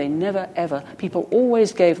told me they never, ever, people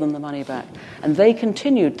always gave them the money back. And they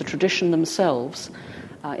continued the tradition themselves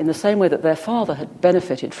in the same way that their father had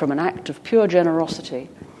benefited from an act of pure generosity,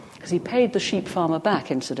 because he paid the sheep farmer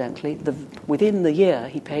back, incidentally. Within the year,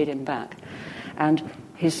 he paid him back. And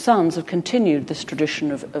his sons have continued this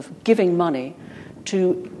tradition of giving money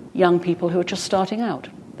to young people who are just starting out.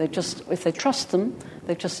 If they trust them,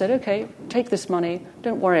 they've just said, okay, take this money,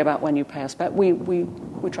 don't worry about when you pay us back. We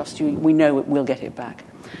trust you, we know we'll get it back.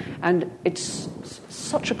 And it's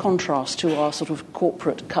such a contrast to our sort of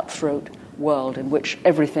corporate cutthroat world in which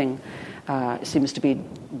everything seems to be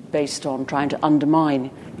based on trying to undermine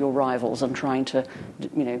your rivals and trying to,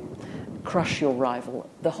 crush your rival.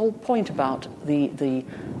 The whole point about the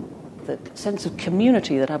sense of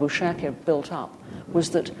community that Abu Shakir built up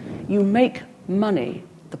was that you make money.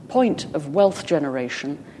 The point of wealth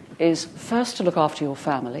generation is first to look after your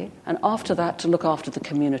family, and after that to look after the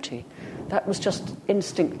community. That was just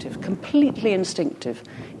instinctive, completely instinctive.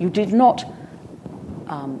 You didn't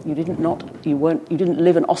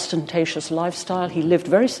live an ostentatious lifestyle. He lived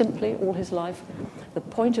very simply all his life.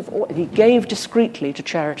 He gave discreetly to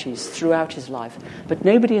charities throughout his life, but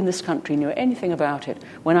nobody in this country knew anything about it.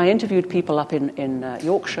 When I interviewed people up in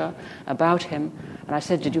Yorkshire about him, and I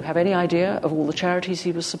said, did you have any idea of all the charities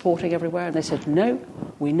he was supporting everywhere? And they said, no,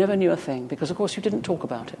 we never knew a thing, because, of course, you didn't talk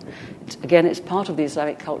about it. It's part of the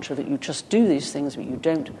Islamic culture that you just do these things, but you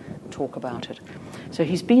don't talk about it. So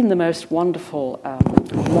he's been the most wonderful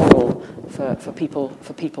model for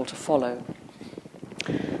people to follow.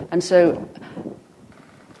 And so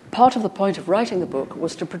part of the point of writing the book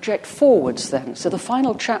was to project forwards then. So the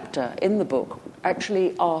final chapter in the book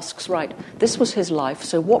actually asks, right, this was his life,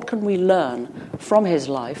 so what can we learn from his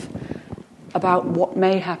life about what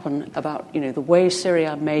may happen, about the way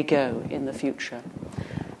Syria may go in the future?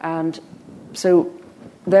 And so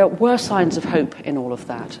there were signs of hope in all of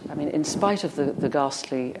that. I mean, in spite of the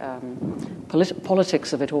ghastly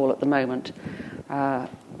politics of it all at the moment,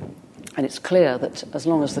 and it's clear that as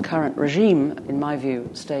long as the current regime, in my view,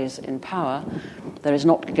 stays in power, there is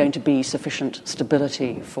not going to be sufficient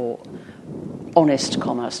stability for honest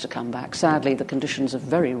commerce to come back. Sadly, the conditions are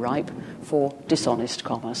very ripe for dishonest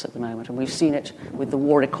commerce at the moment, and we've seen it with the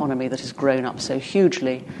war economy that has grown up so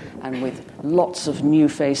hugely, and with lots of new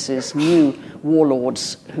faces, new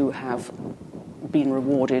warlords who have been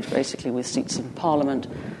rewarded basically with seats in parliament.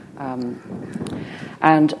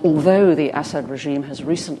 And although the Assad regime has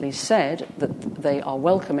recently said that they are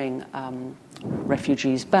welcoming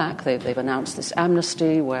refugees back, they've announced this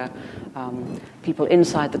amnesty where people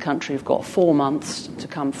inside the country have got 4 months to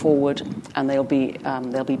come forward, and they'll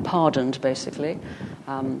be pardoned. Basically,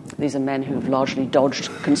 these are men who've largely dodged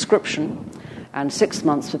conscription, and 6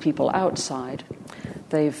 months for people outside.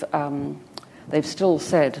 They've still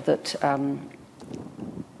said that.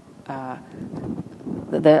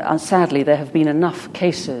 Sadly, there have been enough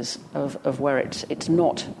cases of where it's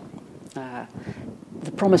not.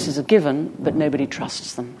 The promises are given, but nobody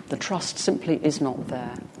trusts them. The trust simply is not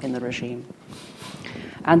there in the regime.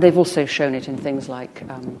 And they've also shown it in things like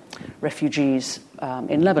refugees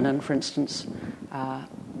in Lebanon, for instance,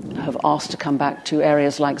 have asked to come back to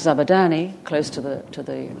areas like Zabadani, close to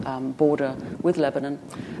the border with Lebanon,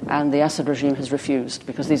 and the Assad regime has refused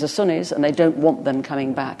because these are Sunnis and they don't want them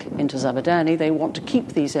coming back into Zabadani. They want to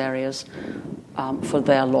keep these areas for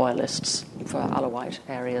their loyalists, for Alawite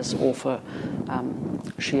areas, or for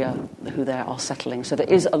Shia who there are settling. So there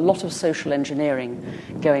is a lot of social engineering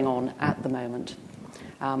going on at the moment.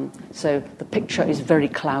 So the picture is very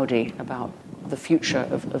cloudy about the future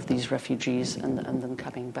of these refugees and them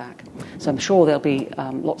coming back. So I'm sure there'll be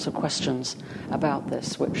lots of questions about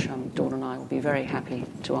this, which Dawn and I will be very happy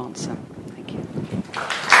to answer. Thank you.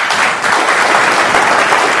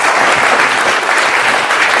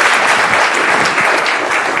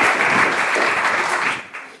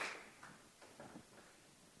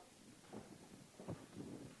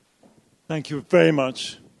 Thank you very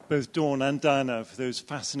much, both Dawn and Diana, for those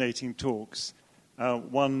fascinating talks.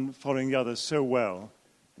 One following the other so well,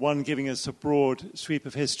 one giving us a broad sweep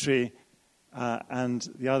of history, and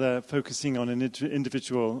the other focusing on an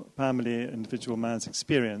individual family, individual man's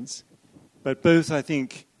experience. But both, I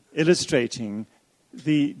think, illustrating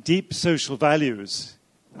the deep social values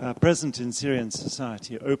present in Syrian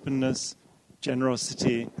society: openness,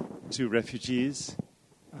 generosity to refugees,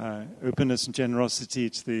 openness and generosity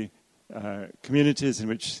to the communities in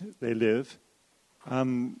which they live.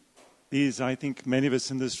 These, I think, many of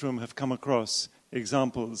us in this room have come across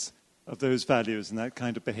examples of those values and that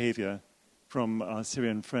kind of behavior from our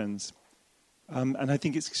Syrian friends. And I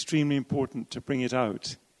think it's extremely important to bring it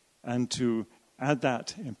out and to add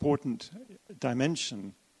that important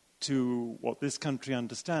dimension to what this country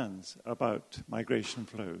understands about migration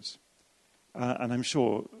flows. And I'm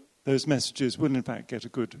sure those messages will, in fact, get a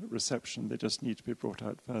good reception. They just need to be brought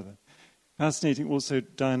out further. Fascinating also,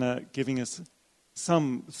 Diana, giving us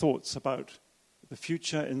some thoughts about the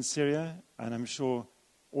future in Syria, and I'm sure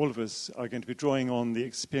all of us are going to be drawing on the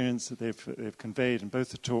experience that they've conveyed in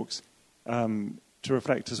both the talks to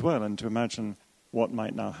reflect as well and to imagine what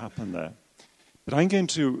might now happen there. But I'm going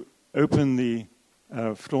to open the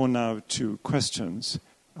floor now to questions.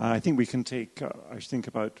 I think we can take,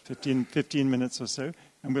 about 15 minutes or so,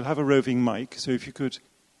 and we'll have a roving mic. So if you could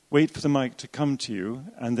wait for the mic to come to you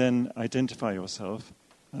and then identify yourself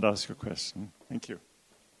and ask your question. Thank you.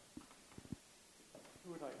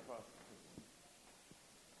 Who would like to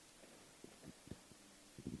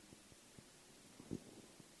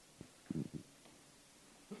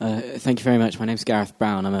ask? Thank you very much. My name's Gareth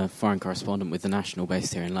Brown. I'm a foreign correspondent with The National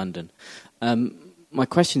based here in London. My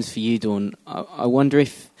question's for you, Dawn. I wonder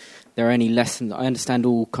if there are any lessons. I understand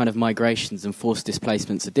all kind of migrations and forced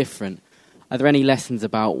displacements are different. Are there any lessons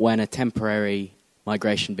about when a temporary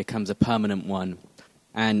migration becomes a permanent one?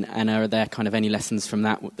 And are there kind of any lessons from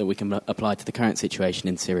that we can apply to the current situation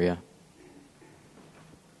in Syria?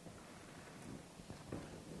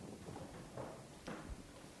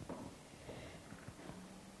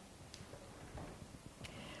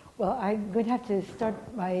 Well, I'm going to have to start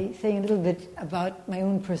by saying a little bit about my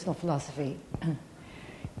own personal philosophy.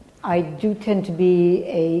 I do tend to be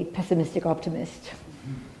a pessimistic optimist.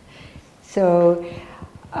 So,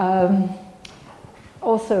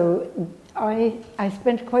 also, I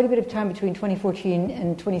spent quite a bit of time between 2014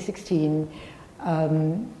 and 2016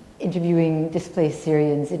 interviewing displaced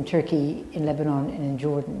Syrians in Turkey, in Lebanon, and in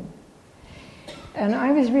Jordan. And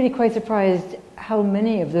I was really quite surprised how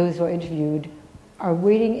many of those who I interviewed are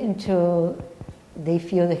waiting until they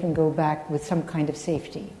feel they can go back with some kind of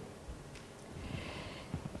safety.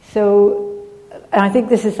 So, and I think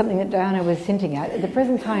this is something that Diana was hinting at. At the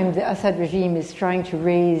present time, the Assad regime is trying to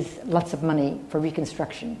raise lots of money for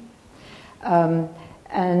reconstruction.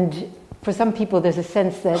 And for some people, there's a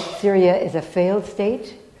sense that Syria is a failed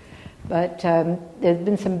state, but there's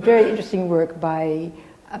been some very interesting work by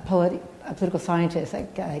a political scientist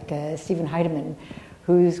like Stephen Heidemann,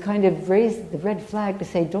 who's kind of raised the red flag to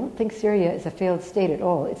say, don't think Syria is a failed state at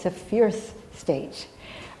all. It's a fierce state.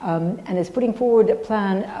 And is putting forward a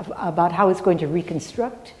plan about how it's going to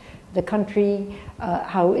reconstruct the country,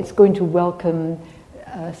 how it's going to welcome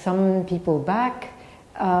some people back,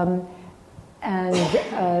 and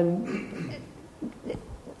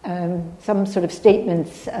some sort of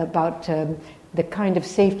statements about the kind of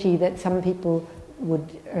safety that some people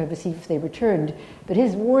would receive if they returned. But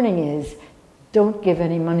his warning is, don't give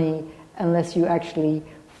any money unless you actually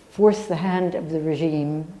force the hand of the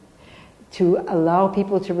regime to allow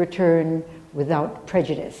people to return without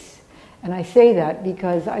prejudice. And I say that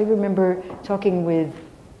because I remember talking with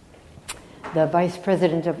the Vice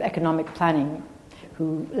President of Economic Planning,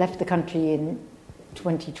 who left the country in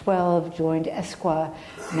 2012, joined ESCWA,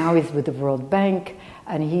 now he's with the World Bank,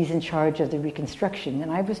 and he's in charge of the reconstruction.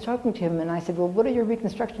 And I was talking to him, and I said, well, what are your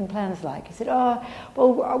reconstruction plans like? He said, well,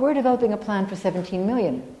 we're developing a plan for 17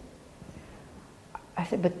 million. I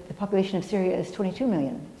said, but the population of Syria is 22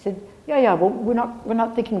 million. He said, yeah, well, we're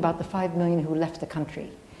not thinking about the 5 million who left the country.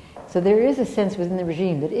 So there is a sense within the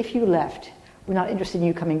regime that if you left, we're not interested in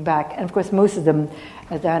you coming back. And of course, most of them,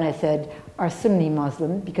 as Diana said, are Sunni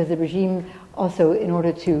Muslim, because the regime also, in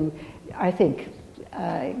order to, I think,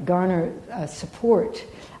 garner support,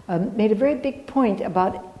 made a very big point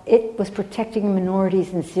about it was protecting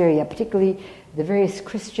minorities in Syria, particularly the various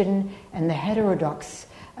Christian and the heterodox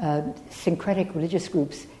syncretic religious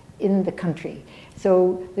groups in the country.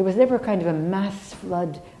 So there was never kind of a mass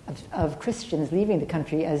flood of Christians leaving the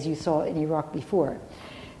country as you saw in Iraq before.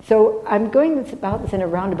 So I'm going about this in a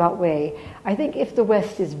roundabout way. I think if the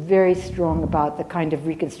West is very strong about the kind of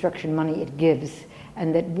reconstruction money it gives,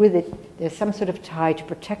 and that with it there's some sort of tie to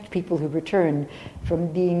protect people who return from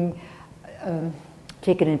being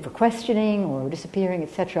taken in for questioning or disappearing,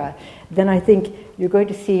 etc., then I think you're going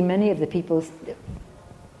to see many of the people,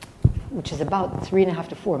 which is about 3.5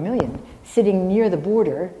 to 4 million, sitting near the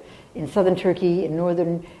border in southern Turkey, in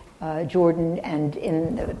northern Jordan, and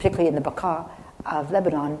particularly in the Bekaa of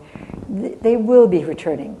Lebanon, they will be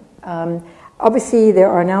returning. Obviously, there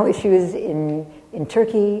are now issues in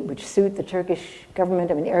Turkey which suit the Turkish government.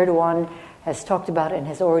 I mean, Erdogan has talked about it and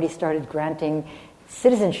has already started granting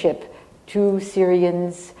citizenship to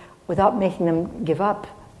Syrians without making them give up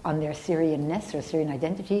on their Syrianness or Syrian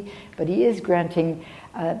identity, but he is granting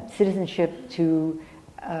citizenship to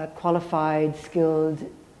qualified, skilled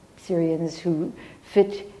Syrians who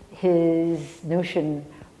fit his notion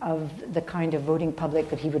of the kind of voting public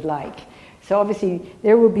that he would like. So obviously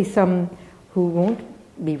there will be some who won't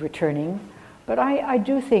be returning, but I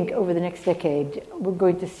do think over the next decade we're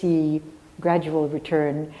going to see gradual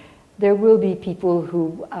return. There will be people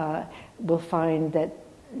who will find that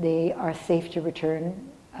they are safe to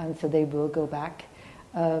return, and so they will go back.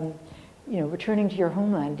 Returning to your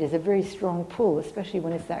homeland is a very strong pull, especially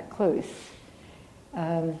when it's that close.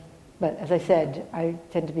 But as I said, I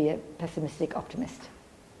tend to be a pessimistic optimist.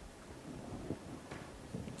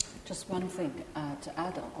 Just one thing to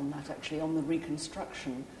add on that, actually, on the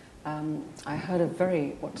reconstruction. I heard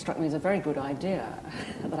what struck me as a very good idea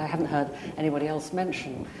that I haven't heard anybody else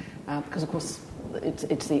mention, because, of course,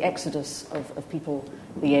 it's the exodus of people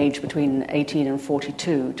the age between 18 and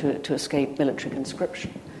 42 to escape military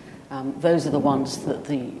conscription. Those are the ones that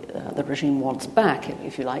the regime wants back,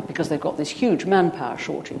 if you like, because they've got this huge manpower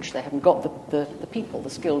shortage. They haven't got the people, the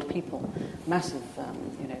skilled people, massive,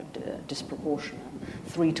 disproportion.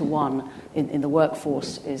 3 to 1 in the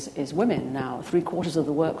workforce is women now. 3/4 of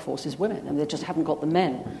the workforce is women, and they just haven't got the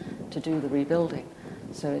men to do the rebuilding.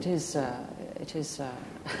 So it is an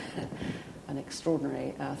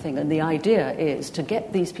extraordinary thing. And the idea is to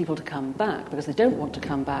get these people to come back, because they don't want to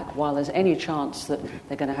come back while there's any chance that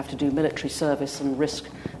they're going to have to do military service and risk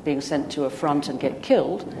being sent to a front and get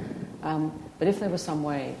killed. But if there was some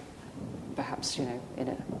way, perhaps in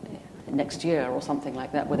next year or something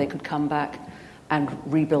like that, where they could come back and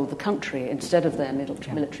rebuild the country instead of their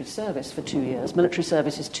military service for 2 years. Military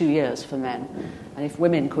service is 2 years for men. And if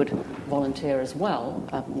women could volunteer as well,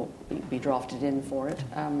 be drafted in for it,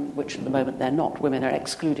 which at the moment they're not. Women are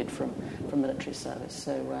excluded from military service.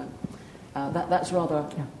 So that's rather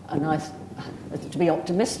a nice... to be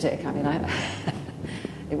optimistic. I mean,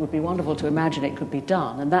 it would be wonderful to imagine it could be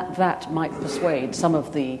done. And that might persuade some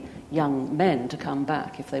of the young men to come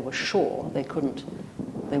back if they were sure they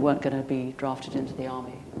weren't going to be drafted into the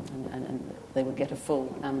army, and they would get a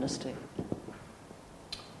full amnesty. Thank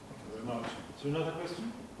you very much. Is there another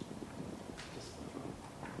question?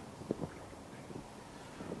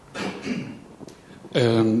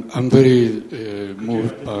 I'm very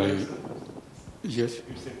moved by... Yes?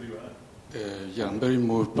 You said we were. I'm very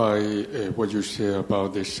moved by what you say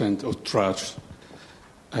about the sense of trust,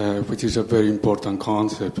 which is a very important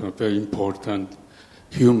concept, a very important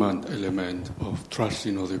human element of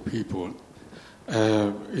trusting other people.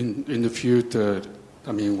 In the future,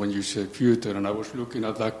 I mean, when you say future, and I was looking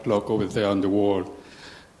at that clock over there on the wall,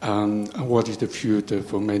 and what is the future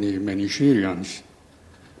for many, many Syrians?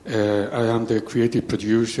 I am the creative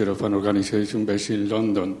producer of an organization based in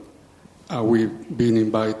London. We've been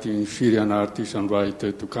inviting Syrian artists and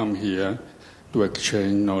writers to come here to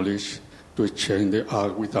exchange knowledge, to exchange the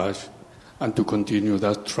art with us, and to continue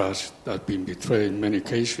that trust that's been betrayed in many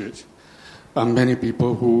cases. And many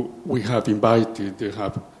people who we have invited, they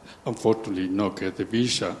have unfortunately not get the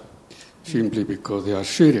visa, simply because they are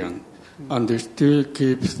Syrian. And they still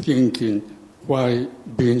keep thinking why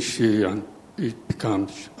being Syrian, it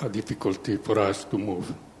becomes a difficulty for us to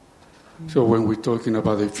move. So when we're talking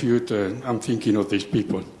about the future, I'm thinking of these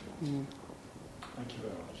people. Thank you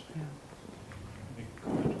very much.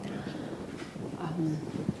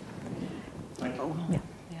 Thank you.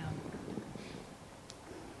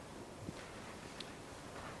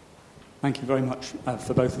 Thank you very much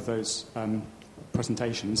for both of those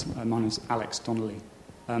presentations. Mine is Alex Donnelly.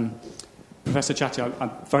 Professor Chatty, I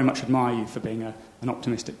very much admire you for being an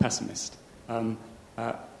optimistic pessimist.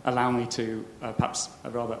 Allow me to perhaps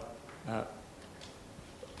a rather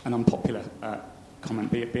an unpopular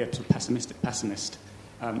comment, be a sort of pessimistic pessimist,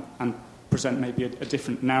 and present maybe a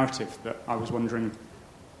different narrative that I was wondering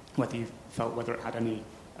whether you felt whether it had any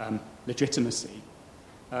legitimacy,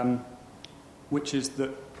 which is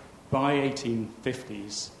that by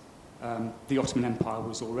 1850s, the Ottoman Empire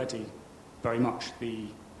was already very much the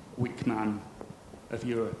weak man of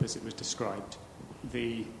Europe, as it was described.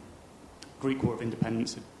 The Greek War of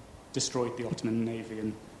Independence had destroyed the Ottoman navy,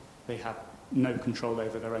 and they had no control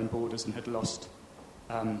over their own borders and had lost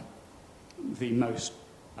the most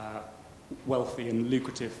wealthy and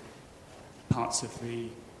lucrative parts of the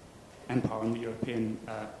empire on the European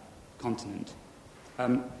continent.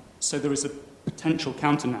 So there is a potential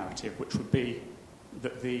counter-narrative, which would be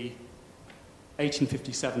that the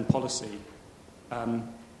 1857 policy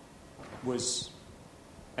was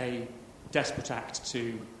a desperate act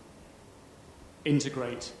to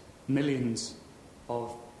integrate millions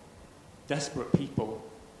of desperate people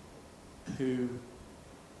who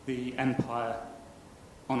the empire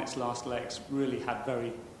on its last legs really had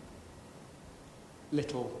very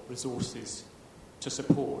little resources to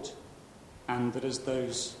support, and that as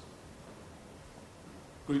those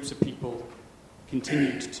groups of people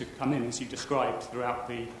continued to come in, as you described, throughout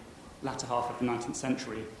the latter half of the 19th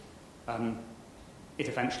century, it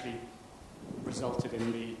eventually resulted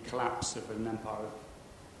in the collapse of an empire of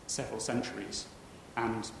several centuries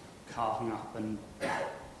and carving up and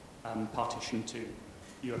partition to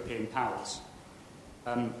European powers.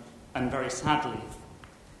 And very sadly,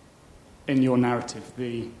 in your narrative,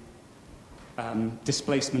 the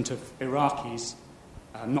displacement of Iraqis,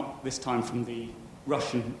 not this time from the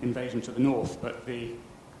Russian invasion to the north, but the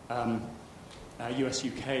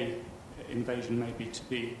US-UK invasion maybe to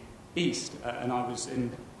the east. And I was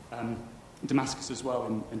in Damascus as well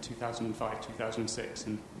in 2005, 2006,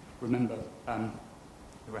 and remember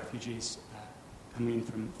the refugees coming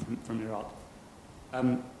in from Iraq.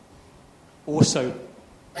 Also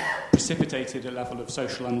precipitated a level of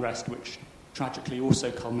social unrest which tragically also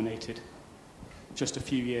culminated just a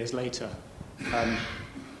few years later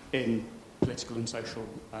in political and social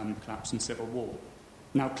collapse and civil war.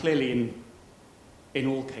 Now, clearly in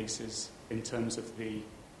all cases, in terms of the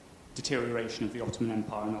deterioration of the Ottoman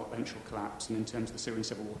Empire and eventual collapse, and in terms of the Syrian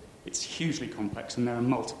civil war, it's hugely complex and there are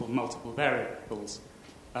multiple variables.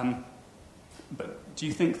 But do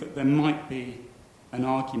you think that there might be an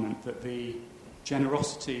argument that the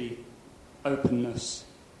generosity, openness,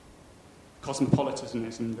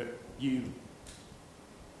 cosmopolitanism that you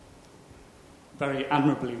very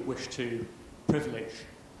admirably wish to privilege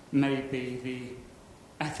may be the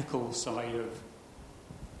ethical side of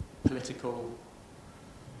political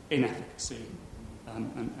inefficacy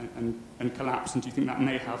and collapse? And do you think that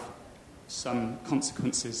may have some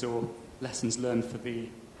consequences or lessons learned for the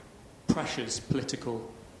pressures, political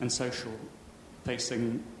and social,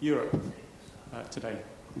 facing Europe today?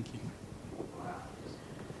 Thank you.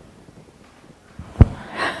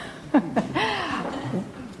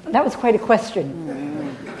 That was quite a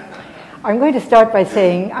question. I'm going to start by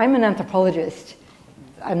saying I'm an anthropologist.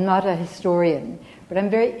 I'm not a historian, but I'm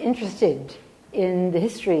very interested in the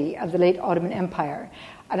history of the late Ottoman Empire.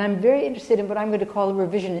 And I'm very interested in what I'm going to call a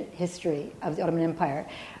revision history of the Ottoman Empire.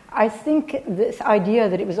 I think this idea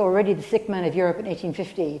that it was already the sick man of Europe in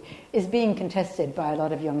 1850 is being contested by a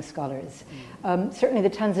lot of young scholars. Certainly the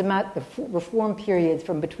Tanzimat, the reform periods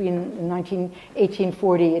from between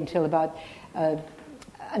 1840 until about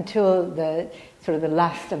until the sort of the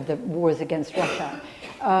last of the wars against Russia.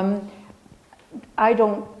 I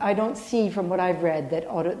don't see from what I've read that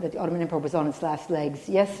the Ottoman Empire was on its last legs.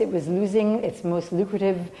 Yes, it was losing its most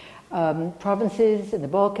lucrative provinces in the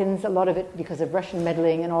Balkans, a lot of it because of Russian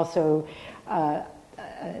meddling and also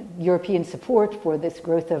European support for this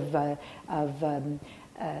growth of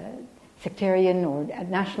sectarian or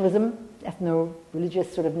nationalism,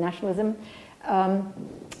 ethno-religious sort of nationalism.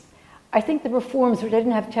 I think the reforms, which I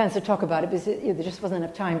didn't have a chance to talk about it because there just wasn't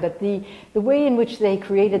enough time, but the way in which they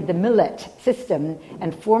created the millet system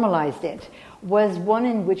and formalized it was one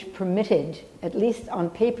in which permitted, at least on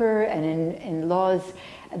paper and in laws,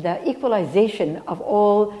 the equalization of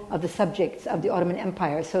all of the subjects of the Ottoman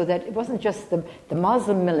Empire, so that it wasn't just the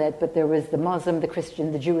Muslim millet, but there was the Muslim, the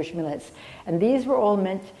Christian, the Jewish millets. And these were all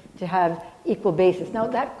meant to have equal basis. Now,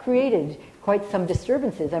 that created quite some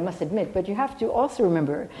disturbances, I must admit, but you have to also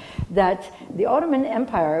remember that the Ottoman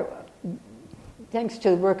Empire, thanks to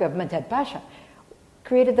the work of Medhed Pasha,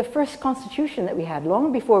 created the first constitution that we had,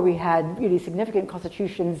 long before we had really significant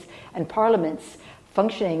constitutions and parliaments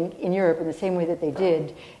functioning in Europe in the same way that they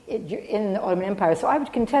did in the Ottoman Empire. So I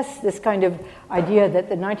would contest this kind of idea that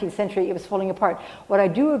the 19th century, it was falling apart. What I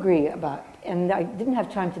do agree about, and I didn't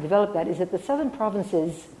have time to develop that, is that the southern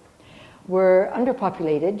provinces were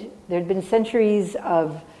underpopulated. There had been centuries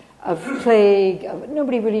of plague.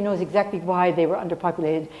 Nobody really knows exactly why they were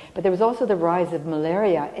underpopulated, but there was also the rise of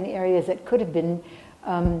malaria in areas that could have been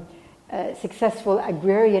successful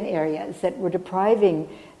agrarian areas that were depriving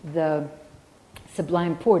the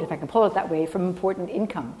Sublime Porte, if I can call it that way, from important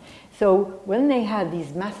income. So when they had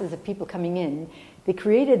these masses of people coming in, they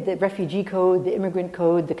created the refugee code, the immigrant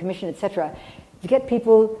code, the commission, etc., to get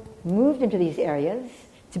people moved into these areas,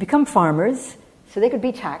 to become farmers, so they could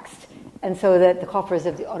be taxed, and so that the coffers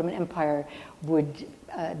of the Ottoman Empire would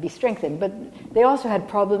be strengthened. But they also had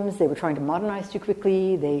problems. They were trying to modernize too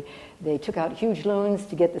quickly. They took out huge loans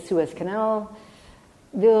to get the Suez Canal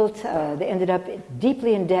built. They ended up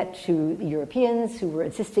deeply in debt to the Europeans, who were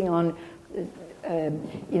insisting on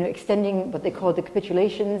extending what they called the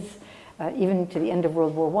capitulations, even to the end of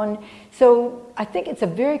World War I. So I think it's a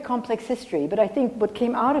very complex history, but I think what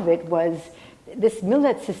came out of it was this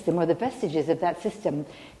millet system, or the vestiges of that system,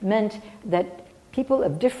 meant that people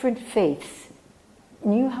of different faiths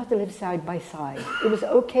knew how to live side by side. It was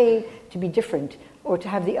okay to be different, or to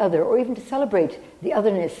have the other, or even to celebrate the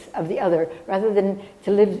otherness of the other, rather than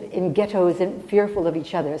to live in ghettos and fearful of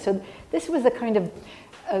each other. So this was a kind of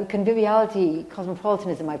conviviality,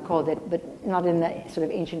 cosmopolitanism, I've called it, but not in the sort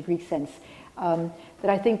of ancient Greek sense, that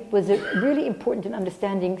I think was really important in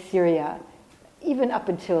understanding Syria even up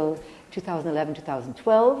until 2011,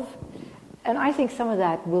 2012. And I think some of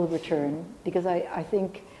that will return, because I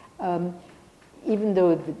think even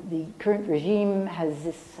though the current regime has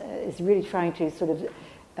this, is really trying to sort of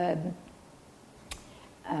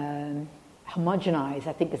homogenize,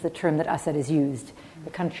 I think is the term that Assad has used, the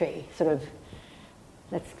country, sort of,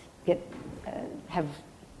 let's have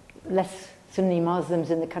less Sunni Muslims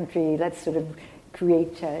in the country, let's sort of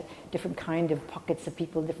create different kind of pockets of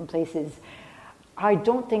people in different places. I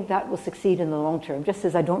don't think that will succeed in the long term, just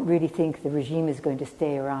as I don't really think the regime is going to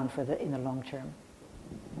stay around in the long term.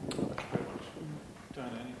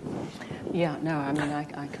 Yeah, no, I mean,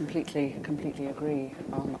 I completely agree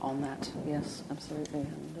on that. Yes, absolutely.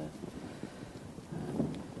 And,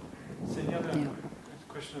 is there any other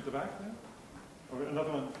question at the back there? Or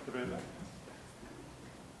another one at the very back?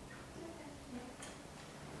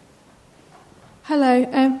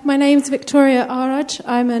 Hello, my name's Victoria Araj.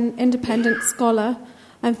 I'm an independent scholar,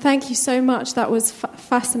 and thank you so much. That was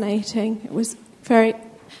fascinating. It was very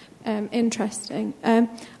interesting.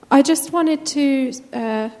 I just wanted to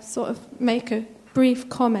sort of make a brief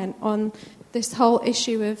comment on this whole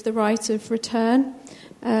issue of the right of return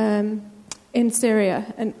in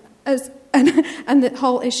Syria, and the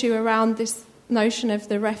whole issue around this notion of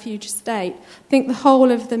the refuge state. I think the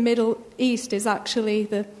whole of the Middle East is actually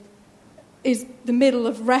the middle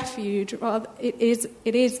of refuge. Rather, it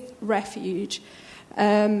is refuge,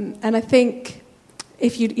 and I think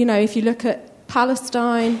if you look at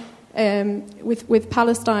Palestine, with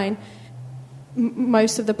Palestine,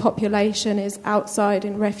 most of the population is outside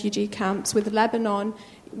in refugee camps. With Lebanon,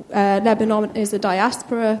 Lebanon is a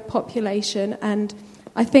diaspora population, and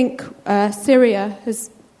I think Syria has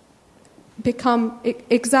become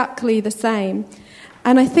exactly the same.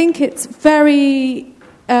 And I think it's very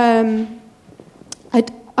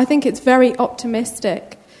I think it's very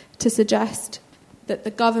optimistic to suggest that the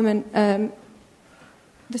government, the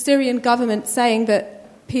Syrian government, saying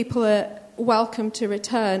that people are welcome to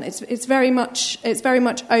return. It's very much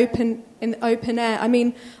open in the open air. I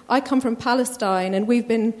mean, I come from Palestine, and we've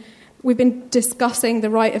been discussing the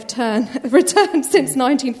right of return since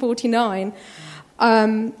 1949.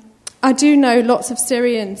 I do know lots of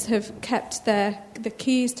Syrians have kept the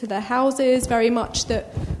keys to their houses, very much the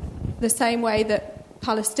same way that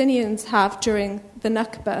Palestinians have during the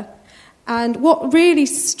Nakba. And what really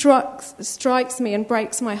strikes me and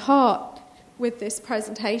breaks my heart with this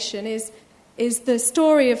presentation is the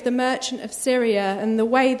story of the merchant of Syria and the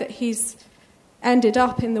way that he's ended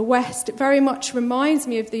up in the West. It very much reminds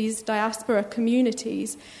me of these diaspora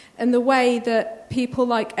communities and the way that people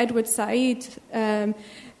like Edward Said, Khalil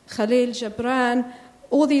Gibran,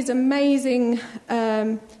 all these amazing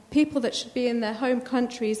people that should be in their home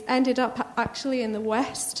countries ended up actually in the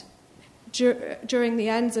West during the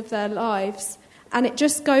ends of their lives. And it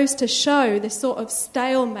just goes to show this sort of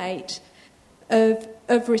stalemate of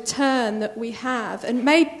return that we have. And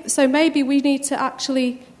maybe we need to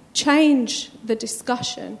actually change the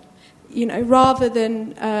discussion, rather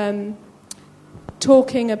than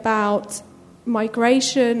talking about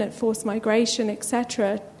migration and forced migration,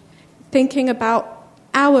 etc., thinking about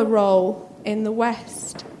our role in the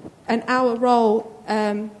West and our role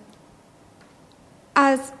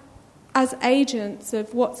as agents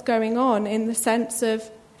of what's going on, in the sense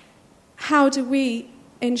of how do we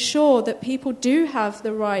ensure that people do have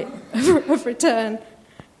the right of return,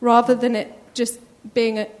 rather than it just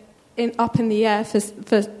being up in the air for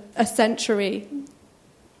a century.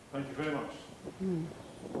 Thank you very much.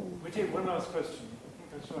 We take one last question.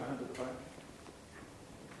 I think I saw a hand at the back.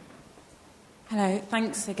 Hello,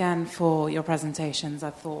 thanks again for your presentations.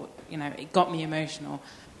 I thought, it got me emotional.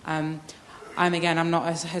 I'm not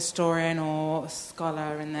a historian or a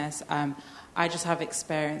scholar in this. I just have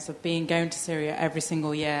experience of going to Syria every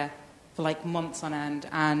single year for like months on end,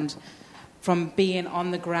 and from being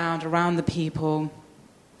on the ground around the people,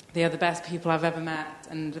 they are the best people I've ever met,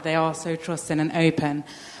 and they are so trusting and open.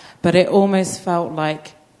 But it almost felt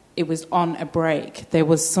like it was on a break. There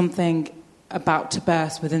was something about to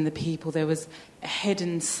burst within the people. There was a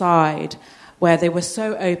hidden side where they were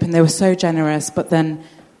so open, they were so generous, but then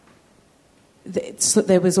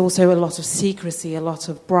there was also a lot of secrecy, a lot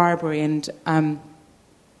of bribery, and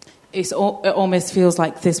it almost feels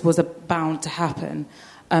like this was bound to happen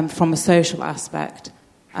from a social aspect.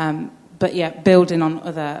 But yeah, building on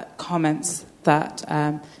other comments that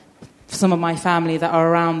some of my family that are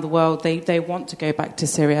around the world, they want to go back to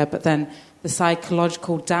Syria, but then the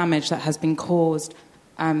psychological damage that has been caused,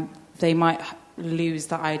 they might lose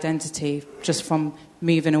that identity just from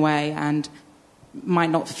moving away and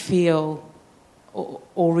might not feel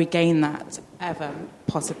or regain that ever,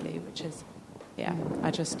 possibly, which is, yeah,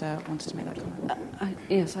 I just wanted to make that comment.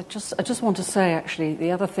 Yes, I just want to say, actually,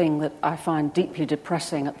 the other thing that I find deeply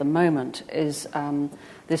depressing at the moment is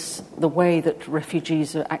the way that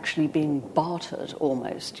refugees are actually being bartered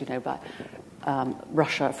almost, by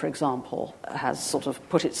Russia, for example, has sort of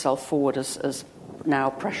put itself forward as now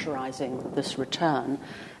pressurizing this return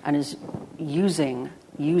and is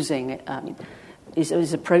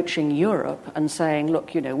is approaching Europe and saying,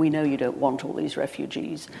 look, we know you don't want all these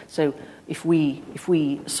refugees, so if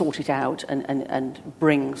we sort it out and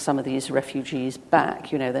bring some of these refugees back,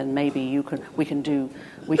 then maybe we can do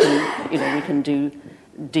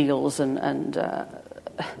deals and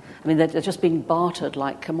they're just being bartered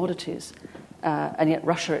like commodities, and yet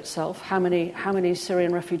Russia itself, how many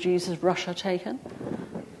Syrian refugees has Russia taken?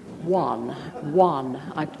 One.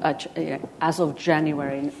 As of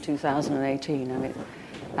January 2018,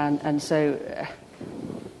 and so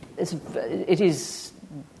it is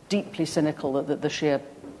deeply cynical that the sheer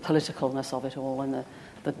politicalness of it all, and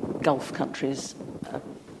the Gulf countries, a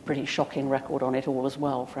pretty shocking record on it all as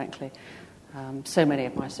well, frankly. So many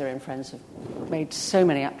of my Syrian friends have made so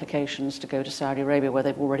many applications to go to Saudi Arabia where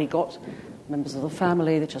they've already got members of the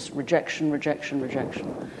family. They're just rejection.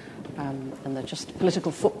 And they're just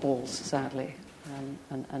political footballs, sadly.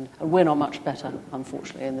 And we're not much better,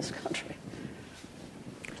 unfortunately, in this country.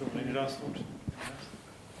 Any last thought?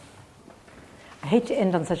 I hate to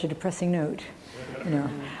end on such a depressing note.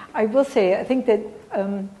 I will say, I think that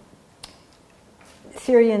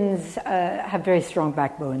Syrians have very strong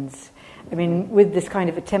backbones. I mean, with this kind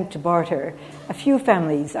of attempt to barter, a few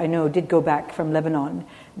families I know did go back from Lebanon.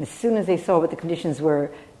 And as soon as they saw what the conditions were,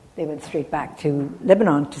 they went straight back to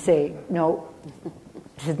Lebanon to say, no,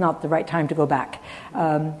 this is not the right time to go back.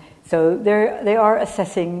 So they are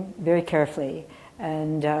assessing very carefully.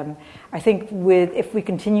 And I think if we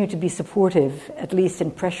continue to be supportive, at least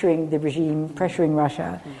in pressuring the regime, pressuring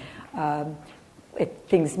Russia,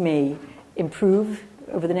 things may improve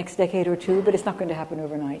over the next decade or two, but it's not going to happen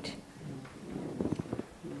overnight.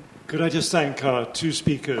 Could I just thank our two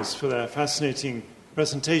speakers for their fascinating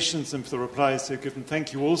presentations and for the replies they've given.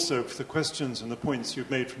 Thank you also for the questions and the points you've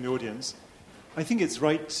made from the audience. I think it's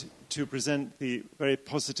right to present the very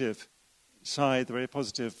positive side, the very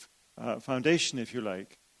positive foundation, if you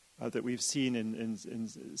like, that we've seen in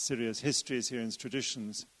Syria's history, Syrian's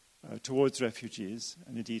traditions towards refugees,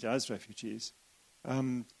 and indeed as refugees.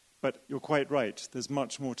 But you're quite right. There's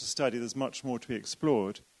much more to study. There's much more to be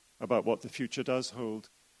explored about what the future does hold,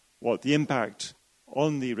 what the impact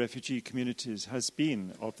on the refugee communities has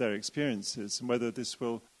been of their experiences, and whether this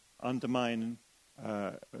will undermine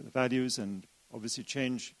values and obviously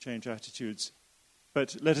change attitudes.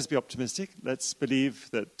 But let us be optimistic. Let's believe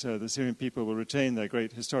that the Syrian people will retain their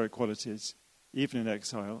great historic qualities, even in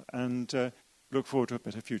exile, and look forward to a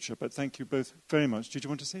better future. But thank you both very much. Did you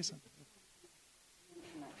want to say something?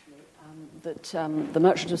 That the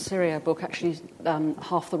Merchant of Syria book, actually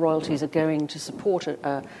half the royalties are going to support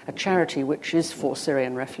a charity which is for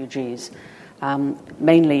Syrian refugees,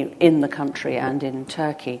 mainly in the country and in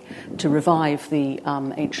Turkey, to revive the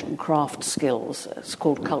ancient craft skills. It's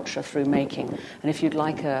called Culture Through Making. And if you'd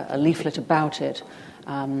like a leaflet about it,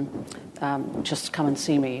 just come and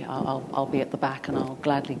see me. I'll be at the back and I'll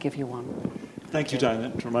gladly give you one. Thank you, Diana.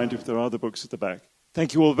 To remind you if there are other books at the back.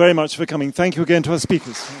 Thank you all very much for coming. Thank you again to our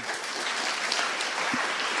speakers.